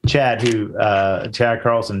Chad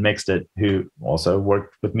Carlson mixed it, who also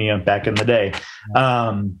worked with me back in the day.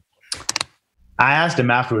 I asked him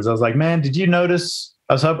afterwards, I was like, man, did you notice?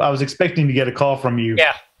 I was expecting to get a call from you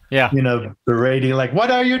Yeah. berating, like,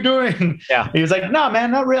 what are you doing? Yeah. He was like, no,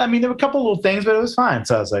 man, not really. I mean, there were a couple little things, but it was fine.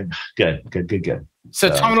 So I was like, good. So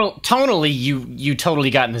tonally, you totally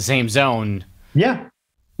got in the same zone. Yeah.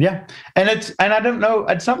 Yeah. And I don't know,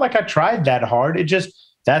 it's not like I tried that hard. It just,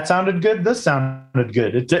 that sounded good. This sounded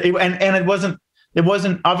good. It wasn't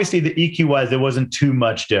obviously the EQ wise, there wasn't too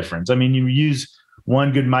much difference. I mean, you use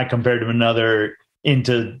one good mic compared to another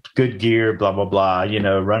into good gear, blah, blah, blah,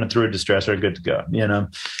 running through a distressor, good to go,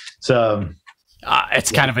 So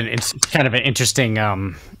it's kind of an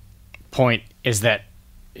interesting point is that,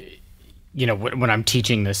 when I'm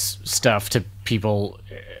teaching this stuff to people,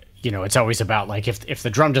 it's always about like, if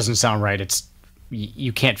the drum doesn't sound right,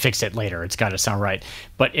 you can't fix it later. It's got to sound right.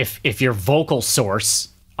 But if your vocal source,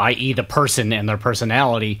 i.e. the person and their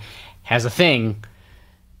personality, has a thing,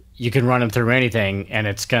 you can run them through anything and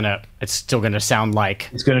it's still gonna sound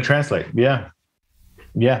like it's gonna translate. Yeah,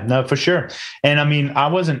 no, for sure. And I mean, I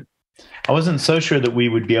wasn't so sure that we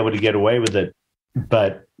would be able to get away with it,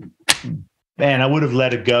 but man, I would have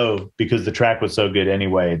let it go because the track was so good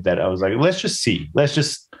anyway that I was like, let's just see what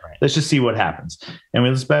happens. And I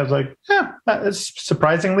was like, yeah, it's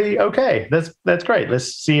surprisingly okay. That's great.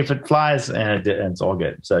 Let's see if it flies, and it's all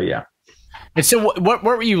good. So yeah. And so, what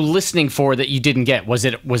were you listening for that you didn't get? Was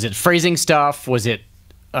it phrasing stuff? Was it?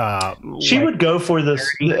 She would go for this.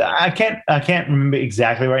 I can't remember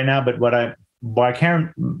exactly right now, but what I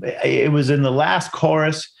can't. It was in the last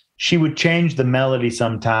chorus. She would change the melody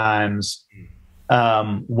sometimes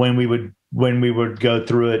when we would go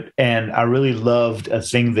through it, and I really loved a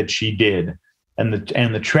thing that she did, and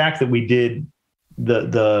the track that we did,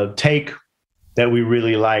 the take that we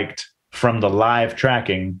really liked from the live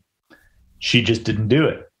tracking. She just didn't do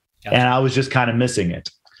it. Gotcha. And I was just kind of missing it.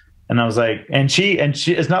 And I was like, and she,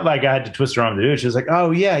 it's not like I had to twist her arm to do it. She was like, oh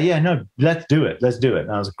yeah, no, let's do it.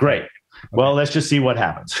 And I was like, great. Okay. Well, let's just see what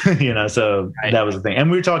happens. So right. That was the thing. And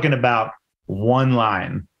we were talking about one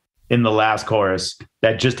line in the last chorus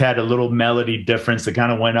that just had a little melody difference that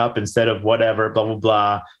kind of went up instead of whatever, blah, blah,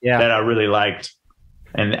 blah, that I really liked.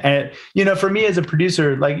 And for me as a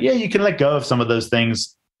producer, like, yeah, you can let go of some of those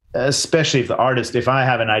things, especially if I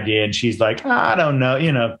have an idea and she's like, I don't know,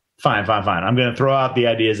 fine. I'm going to throw out the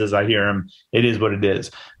ideas as I hear them. It is what it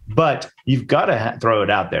is. But you've got to throw it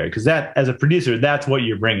out there because that, as a producer, that's what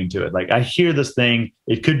you're bringing to it. Like, I hear this thing,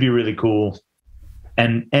 it could be really cool.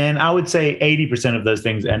 And I would say 80% of those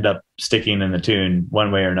things end up sticking in the tune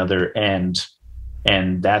one way or another. And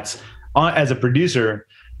that's, as a producer.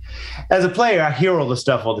 As a player, I hear all the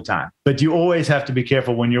stuff all the time, but you always have to be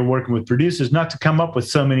careful when you're working with producers not to come up with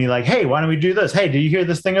so many like, hey, why don't we do this? Hey, do you hear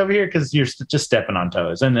this thing over here? Because you're just stepping on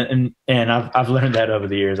toes. And I've learned that over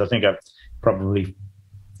the years. I think I've probably,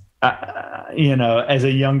 as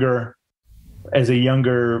a younger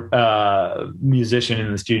musician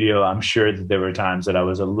in the studio, I'm sure that there were times that I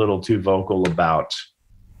was a little too vocal about,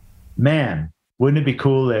 man, wouldn't it be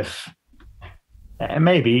cool if.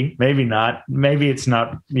 Maybe not. Maybe it's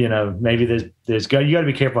not. Maybe there's you got to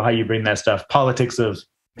be careful how you bring that stuff. Politics of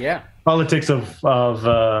whatever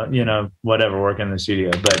work in the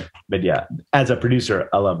studio. But yeah, as a producer,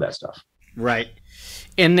 I love that stuff. Right,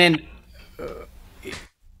 and then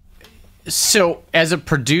so as a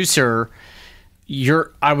producer,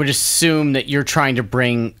 I would assume that you're trying to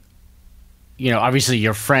bring, obviously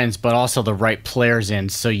your friends, but also the right players in.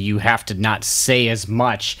 So you have to not say as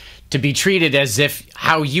much to be treated as if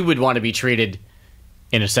how you would want to be treated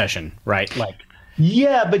in a session, right? Like,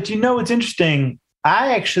 yeah, but it's interesting.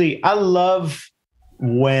 I love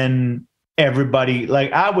when everybody,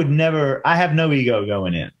 like, I have no ego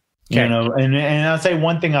going in, okay. And I'll say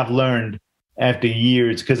one thing I've learned after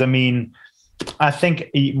years, because I mean, I think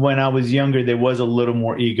when I was younger, there was a little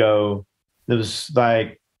more ego. There was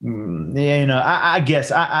like, I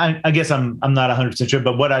guess I'm not 100% sure,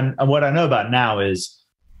 but what I know about now is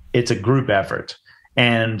it's a group effort,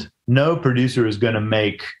 and no producer is going to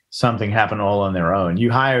make something happen all on their own.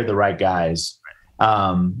 You hire the right guys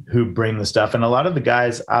who bring the stuff, and a lot of the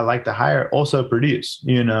guys I like to hire also produce.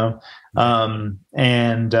 And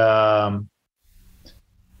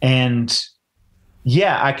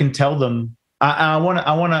yeah, I can tell them I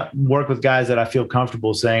want to work with guys that I feel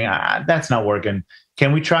comfortable saying that's not working.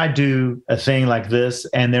 Can we try do a thing like this?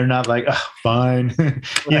 And they're not like, oh, fine.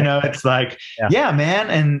 It's like, yeah,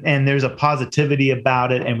 man. And there's a positivity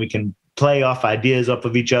about it, and we can play off ideas off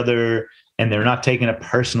of each other, and they're not taking it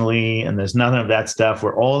personally. And there's none of that stuff.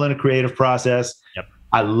 We're all in a creative process. Yep.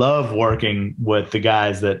 I love working with the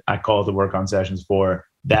guys that I call to work on sessions for.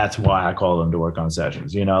 That's why I call them to work on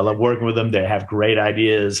sessions. I love working with them. They have great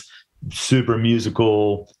ideas, super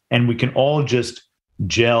musical, and we can all just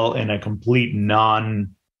gel in a complete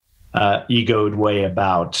egoed way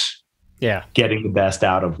about getting the best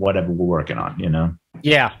out of whatever we're working on, you know?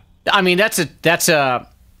 Yeah. I mean, that's the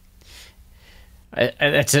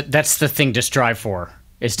thing to strive for,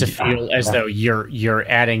 is to feel as though you're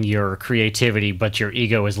adding your creativity, but your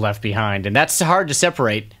ego is left behind. And that's hard to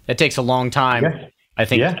separate. That takes a long time, I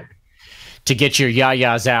think, to get your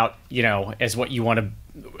yayas out, you know, as what you want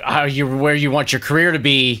to, where you want your career to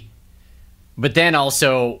be, but then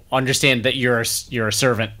also understand that you're a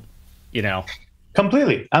servant, you know.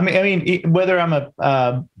 Completely. I mean, whether I'm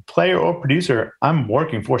a player or producer, I'm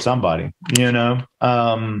working for somebody, you know?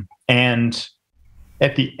 And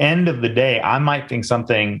at the end of the day, I might think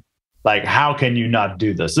something like, how can you not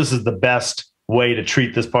do this? This is the best way to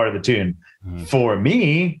treat this part of the tune for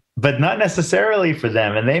me, but not necessarily for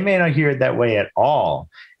them. And they may not hear it that way at all.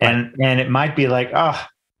 And it might be like, oh,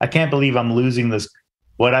 I can't believe I'm losing this,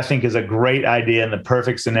 what I think is a great idea and the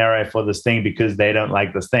perfect scenario for this thing, because they don't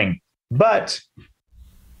like this thing. But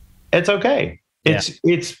it's okay.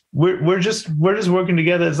 We're just working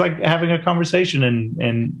together. It's like having a conversation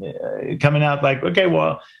and coming out like, okay,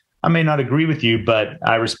 well, I may not agree with you, but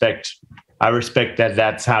I respect that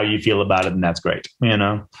that's how you feel about it, and that's great, you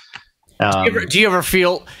know. Do you ever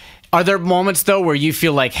feel? Are there moments though where you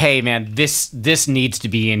feel like, hey, man, this needs to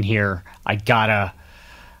be in here.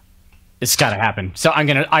 It's got to happen. So I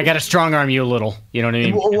got to strong arm you a little. You know what I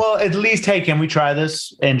mean? Well, at least, hey, can we try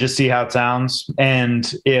this and just see how it sounds?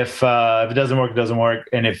 And if it doesn't work, it doesn't work.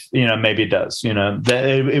 And if, you know, maybe it does, you know,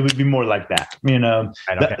 it would be more like that, you know.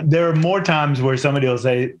 There are more times where somebody will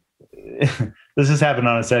say, this has happened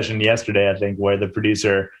on a session yesterday, I think, where the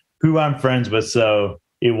producer, who I'm friends with, so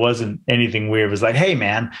it wasn't anything weird, was like, hey,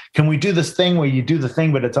 man, can we do this thing where you do the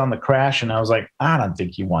thing, but it's on the crash? And I was like, I don't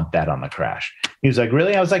think you want that on the crash. He was like,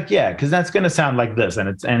 really? I was like, yeah, because that's going to sound like this. And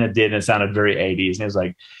it did. And it sounded very 80s. And he was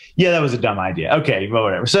like, yeah, that was a dumb idea. Okay, well,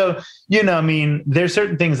 whatever. So, you know, I mean, there's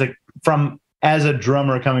certain things like as a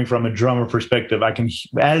drummer, coming from a drummer perspective, I can,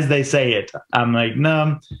 as they say it, I'm like,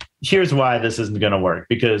 no, here's why this isn't going to work.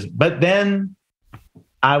 But then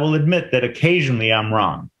I will admit that occasionally I'm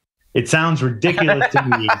wrong. It sounds ridiculous to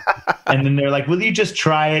me. And then they're like, will you just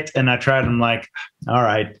try it? And I tried. I'm like, all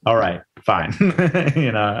right, fine.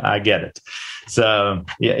 You know, I get it. So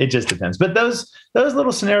yeah, it just depends. But those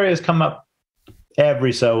little scenarios come up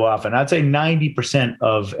every so often. I'd say 90%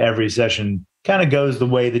 of every session kind of goes the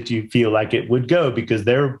way that you feel like it would go, because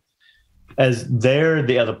the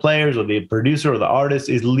other players or the producer or the artist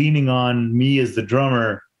is leaning on me as the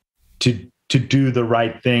drummer to do the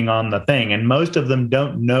right thing on the thing. And most of them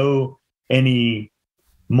don't know any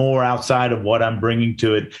more outside of what I'm bringing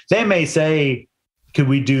to it. They may say, could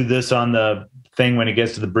we do this on the thing when it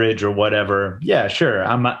gets to the bridge or whatever? Yeah, sure.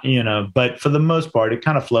 You know, but for the most part, it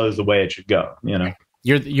kind of flows the way it should go, you know.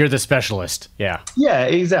 You're the specialist. Yeah. Yeah,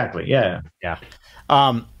 exactly. Yeah. Yeah.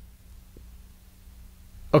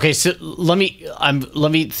 Okay, so let me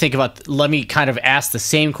kind of ask the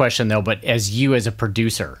same question though, but as you as a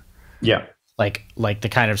producer. Yeah. Like the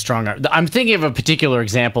kind of strong arm. I'm thinking of a particular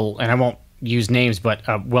example, and I won't use names, but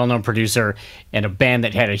a well-known producer and a band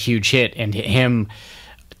that had a huge hit, and him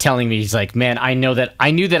telling me, he's like, man, I knew that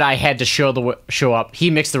I had to show up.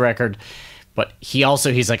 He mixed the record, but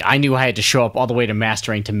he's like, I knew I had to show up all the way to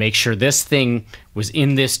mastering to make sure this thing was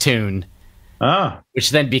in this tune,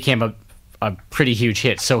 which then became a pretty huge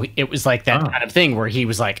hit. So it was like that kind of thing where he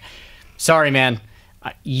was like, sorry, man,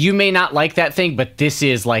 you may not like that thing, but this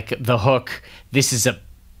is like the hook. This is a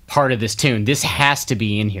part of this tune. This has to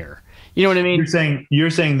be in here. You know what I mean? You're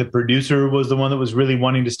saying the producer was the one that was really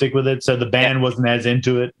wanting to stick with it, so the band wasn't as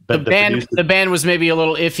into it. But the band was maybe a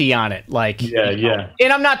little iffy on it. Like, yeah.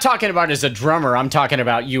 And I'm not talking about as a drummer. I'm talking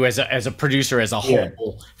about you as a producer as a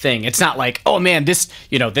whole thing. It's not like, oh man, this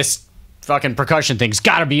fucking percussion thing's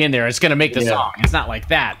got to be in there. It's gonna make the song. It's not like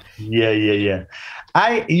that. Yeah.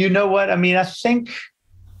 You know what? I mean, I think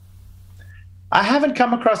I haven't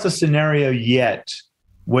come across a scenario yet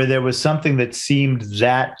where there was something that seemed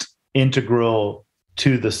that integral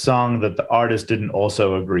to the song that the artist didn't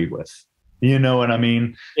also agree with. You know what I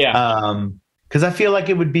mean? Yeah. Because I feel like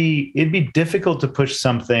it'd be difficult to push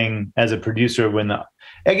something as a producer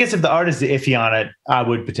I guess if the artist is iffy on it, I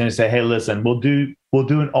would potentially say, hey, listen, we'll do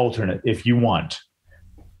an alternate if you want.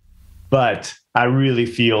 But I really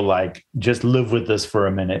feel like just live with this for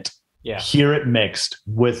a minute. Yeah. Hear it mixed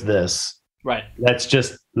with this. Right. Let's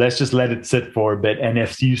just let it sit for a bit. And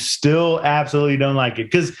if you still absolutely don't like it,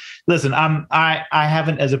 because listen, I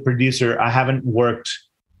haven't, as a producer, I haven't worked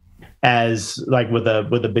as like with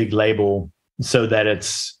a big label, so that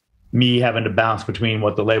it's me having to bounce between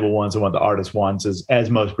what the label wants and what the artist wants, as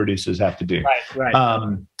most producers have to do.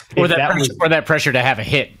 Right. or that pressure to have a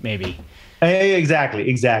hit, maybe.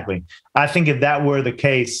 Exactly. I think if that were the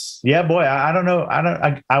case, yeah, boy, I don't know.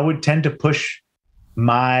 I would tend to push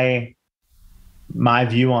my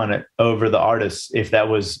view on it over the artist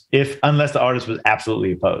unless the artist was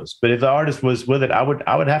absolutely opposed. But if the artist was with it, I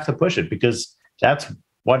would have to push it because that's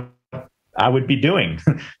what I would be doing.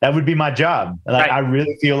 That would be my job. Like, right. I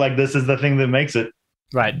really feel like this is the thing that makes it.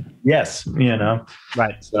 Right. Yes.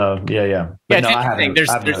 Right. So yeah. But yeah, it's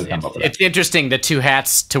interesting. It's interesting the two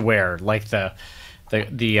hats to wear, like the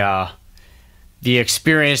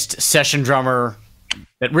experienced session drummer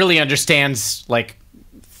that really understands, like,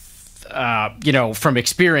 from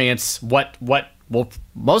experience what will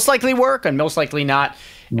most likely work and most likely not.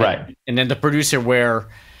 Right. And then the producer where,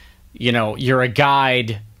 you're a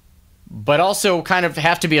guide, but also kind of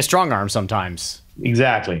have to be a strong arm sometimes.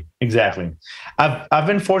 Exactly. I've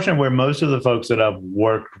been fortunate where most of the folks that I've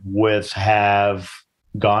worked with have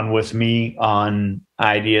gone with me on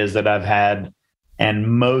ideas that I've had,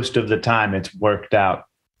 and most of the time it's worked out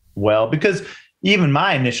well, because even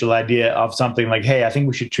my initial idea of something like, hey, I think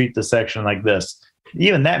we should treat the section like this,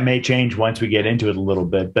 even that may change once we get into it a little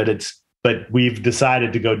bit, but we've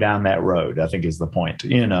decided to go down that road, I think is the point,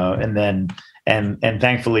 and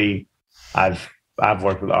thankfully I've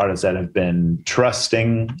worked with artists that have been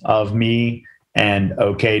trusting of me and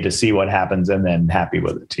okay to see what happens and then happy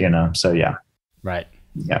with it, so yeah. Right.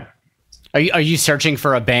 Yeah. Are you searching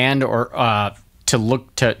for a band or to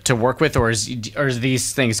look to work with, or is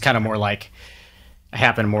these things kind of more like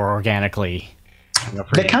happen more organically?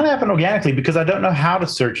 They kind of happen organically because I don't know how to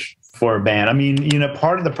search for a band. I mean,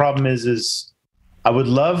 part of the problem is I would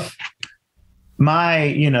love my,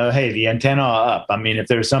 hey, the antenna up. I mean, if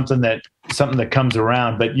there's something that comes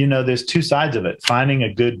around, but there's two sides of it, finding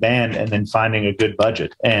a good band and then finding a good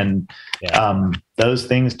budget. And those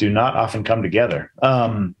things do not often come together.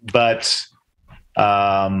 But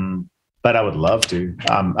I would love to.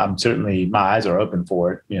 I'm certainly, my eyes are open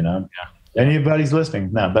for it, Yeah. Anybody's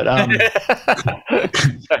listening? No, but you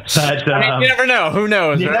never know. Who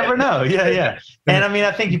knows? You never know. Yeah. And I mean,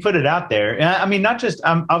 I think you put it out there. I mean, not just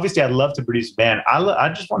obviously, I'd love to produce a band. I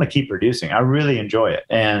just want to keep producing. I really enjoy it.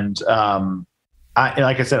 And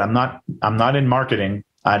like I said, I'm not in marketing.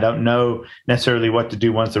 I don't know necessarily what to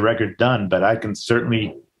do once the record's done, but I can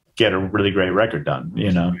certainly get a really great record done.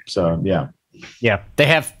 So yeah. Yeah, they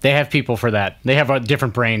have people for that. They have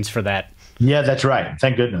different brains for that. Yeah, that's right.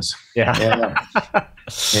 Thank goodness. Yeah.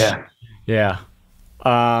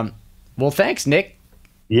 Well, thanks, Nick.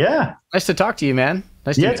 Yeah. Nice to talk to you, man.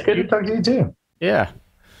 It's good to talk to you too. Yeah.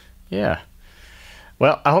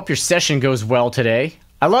 Well, I hope your session goes well today.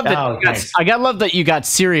 I love that. I love that you got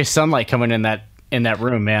serious sunlight coming in that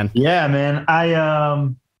room, man. Yeah, man. I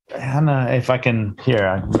don't know if I can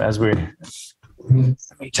hear as we. Let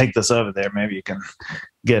me take this over there. Maybe you can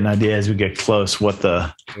get an idea as we get close what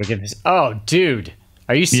the... Oh, dude.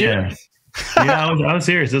 Are you serious? Yeah, I was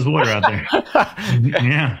serious. There's water out there.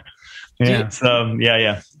 Yeah. So,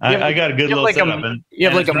 yeah. I got a good little setup.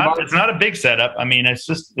 It's not a big setup. I mean, it's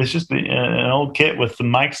just an old kit with the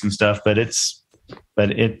mics and stuff, but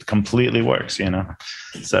it completely works,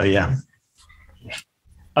 So, yeah.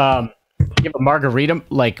 You have a margarita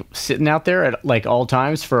sitting out there at all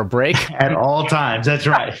times for a break. At all times, that's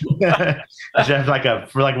right. I should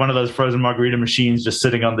have one of those frozen margarita machines just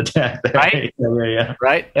sitting on the deck there. Right? Yeah.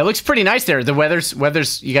 Right. It looks pretty nice there. The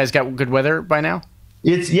weather's. You guys got good weather by now?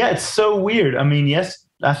 It's so weird. I mean, yes,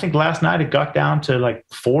 I think last night it got down to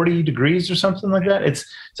 40 degrees or something like that. It's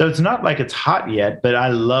not like it's hot yet, but I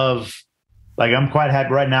love. I'm quite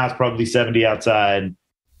happy right now. It's probably 70 outside.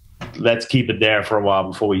 Let's keep it there for a while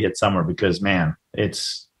before we hit summer because, man, it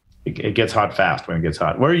gets hot fast when it gets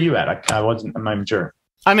hot. Where are you at? I'm not even sure.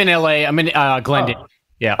 I'm in LA. I'm in Glendale. Oh.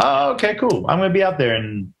 Yeah. Oh, okay, cool. I'm going to be out there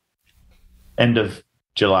in end of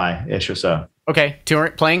July-ish or so. Okay.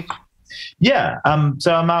 Touring, playing? Yeah.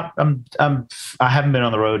 So I'm out. I haven't been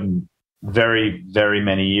on the road in very, very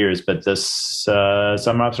many years, but this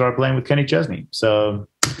summer I've started playing with Kenny Chesney. So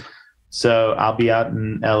I'll be out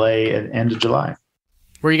in LA at end of July.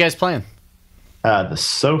 Where are you guys playing? The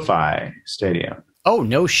SoFi Stadium. Oh,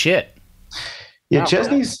 no shit. Yeah, wow.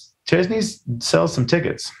 Chesney's sells some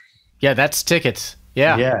tickets. Yeah, that's tickets.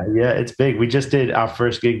 Yeah. Yeah, it's big. We just did our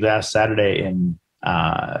first gig last Saturday in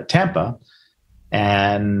Tampa,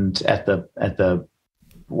 and at the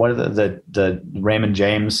Raymond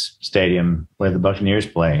James Stadium where the Buccaneers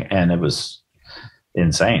play, and it was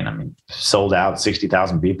insane. I mean, sold out,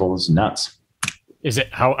 60,000 people. It's nuts. Is it?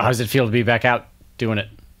 How does it feel to be back out doing it?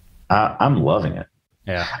 I'm loving it.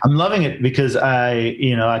 Yeah, I'm loving it because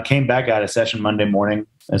I came back out of session Monday morning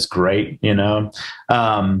It's great. I'm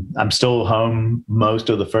still home most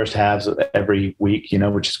of the first halves of every week,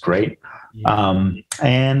 which is great. And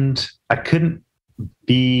I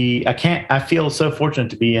feel so fortunate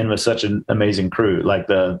to be in with such an amazing crew. Like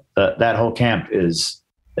that whole camp it's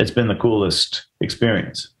been the coolest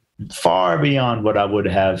experience, far beyond what I would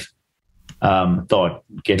have thought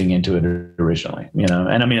getting into it originally,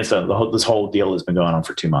 and I mean, this whole deal has been going on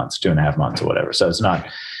for 2 months, 2.5 months or whatever. So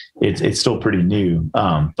it's still pretty new.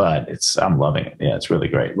 But I'm loving it. Yeah, it's really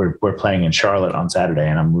great. We're playing in Charlotte on Saturday,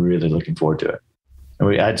 and I'm really looking forward to it.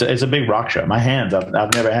 It's a big rock show. My hands,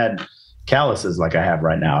 I've never had calluses like I have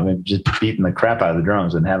right now. I mean, just beating the crap out of the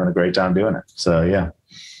drums and having a great time doing it. So yeah,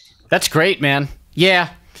 that's great, man. Yeah,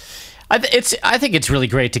 I think it's really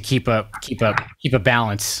great to keep a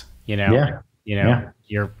balance. Your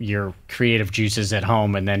creative juices at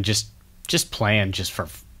home, and then just playing just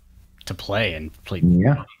to play and play.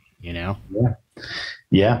 Yeah.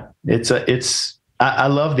 I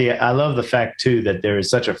love the fact too that there is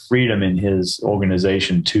such a freedom in his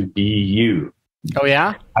organization to be you. Oh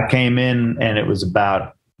yeah. I came in and it was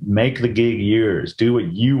about make the gig yours, do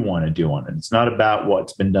what you want to do on it. It's not about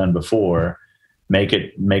what's been done before. Make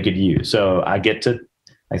it you. So I get to.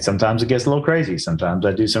 Sometimes it gets a little crazy. Sometimes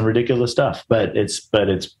I do some ridiculous stuff, but it's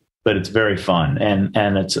very fun.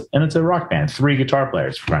 And it's a rock band, 3 guitar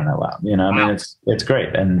players, for crying out loud. I mean, it's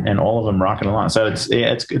great. And all of them rocking along. So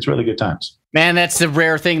it's really good times. Man, that's the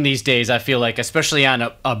rare thing these days. I feel like, especially on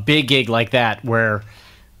a big gig like that, where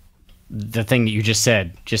the thing that you just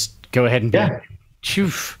said, just go ahead and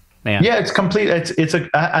man. Yeah, it's complete.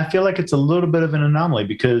 I feel like it's a little bit of an anomaly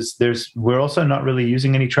because we're also not really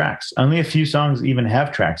using any tracks. Only a few songs even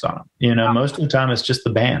have tracks on them. Most of the time it's just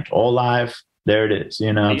the band, all live. There it is.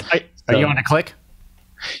 Are you on a click?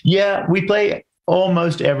 Yeah, we play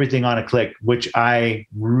almost everything on a click, which I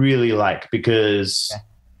really like because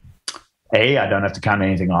I don't have to count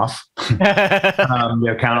anything off.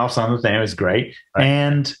 Count off some of the things is great, right.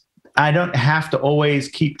 And I don't have to always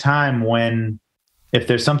keep time if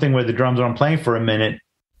there's something where the drums aren't playing for a minute,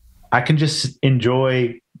 I can just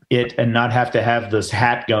enjoy it and not have to have this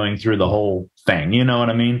hat going through the whole thing. You know what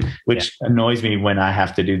I mean? Which annoys me when I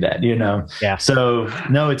have to do that, Yeah. So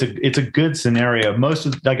no, it's a good scenario.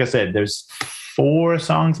 Like I said, there's 4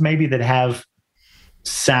 songs maybe that have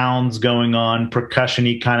sounds going on,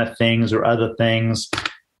 percussion-y kind of things or other things.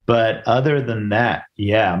 But other than that,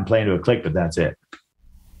 I'm playing to a click, but that's it.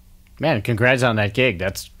 Man, congrats on that gig.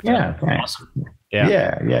 That's awesome.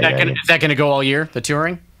 Yeah. Is that going to go all year, the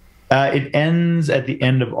touring? It ends at the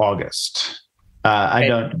end of August.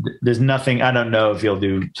 There's nothing, I don't know if you'll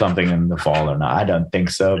do something in the fall or not. I don't think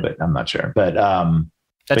so, but I'm not sure. But we're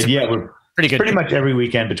pretty good. Pretty much every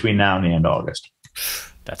weekend between now and the end of August.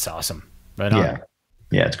 That's awesome. Right on.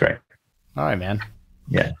 Yeah, it's great. All right, man.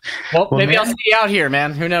 Yeah. Well, maybe I'll see you out here,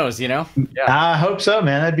 man. Who knows, Yeah. I hope so,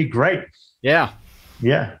 man. That'd be great. Yeah.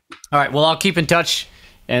 Yeah. All right. Well, I'll keep in touch,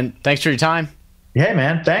 and thanks for your time. Yeah,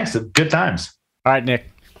 man. Thanks. Good times. All right,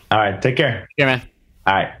 Nick. All right. Take care. Yeah, man.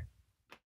 All right.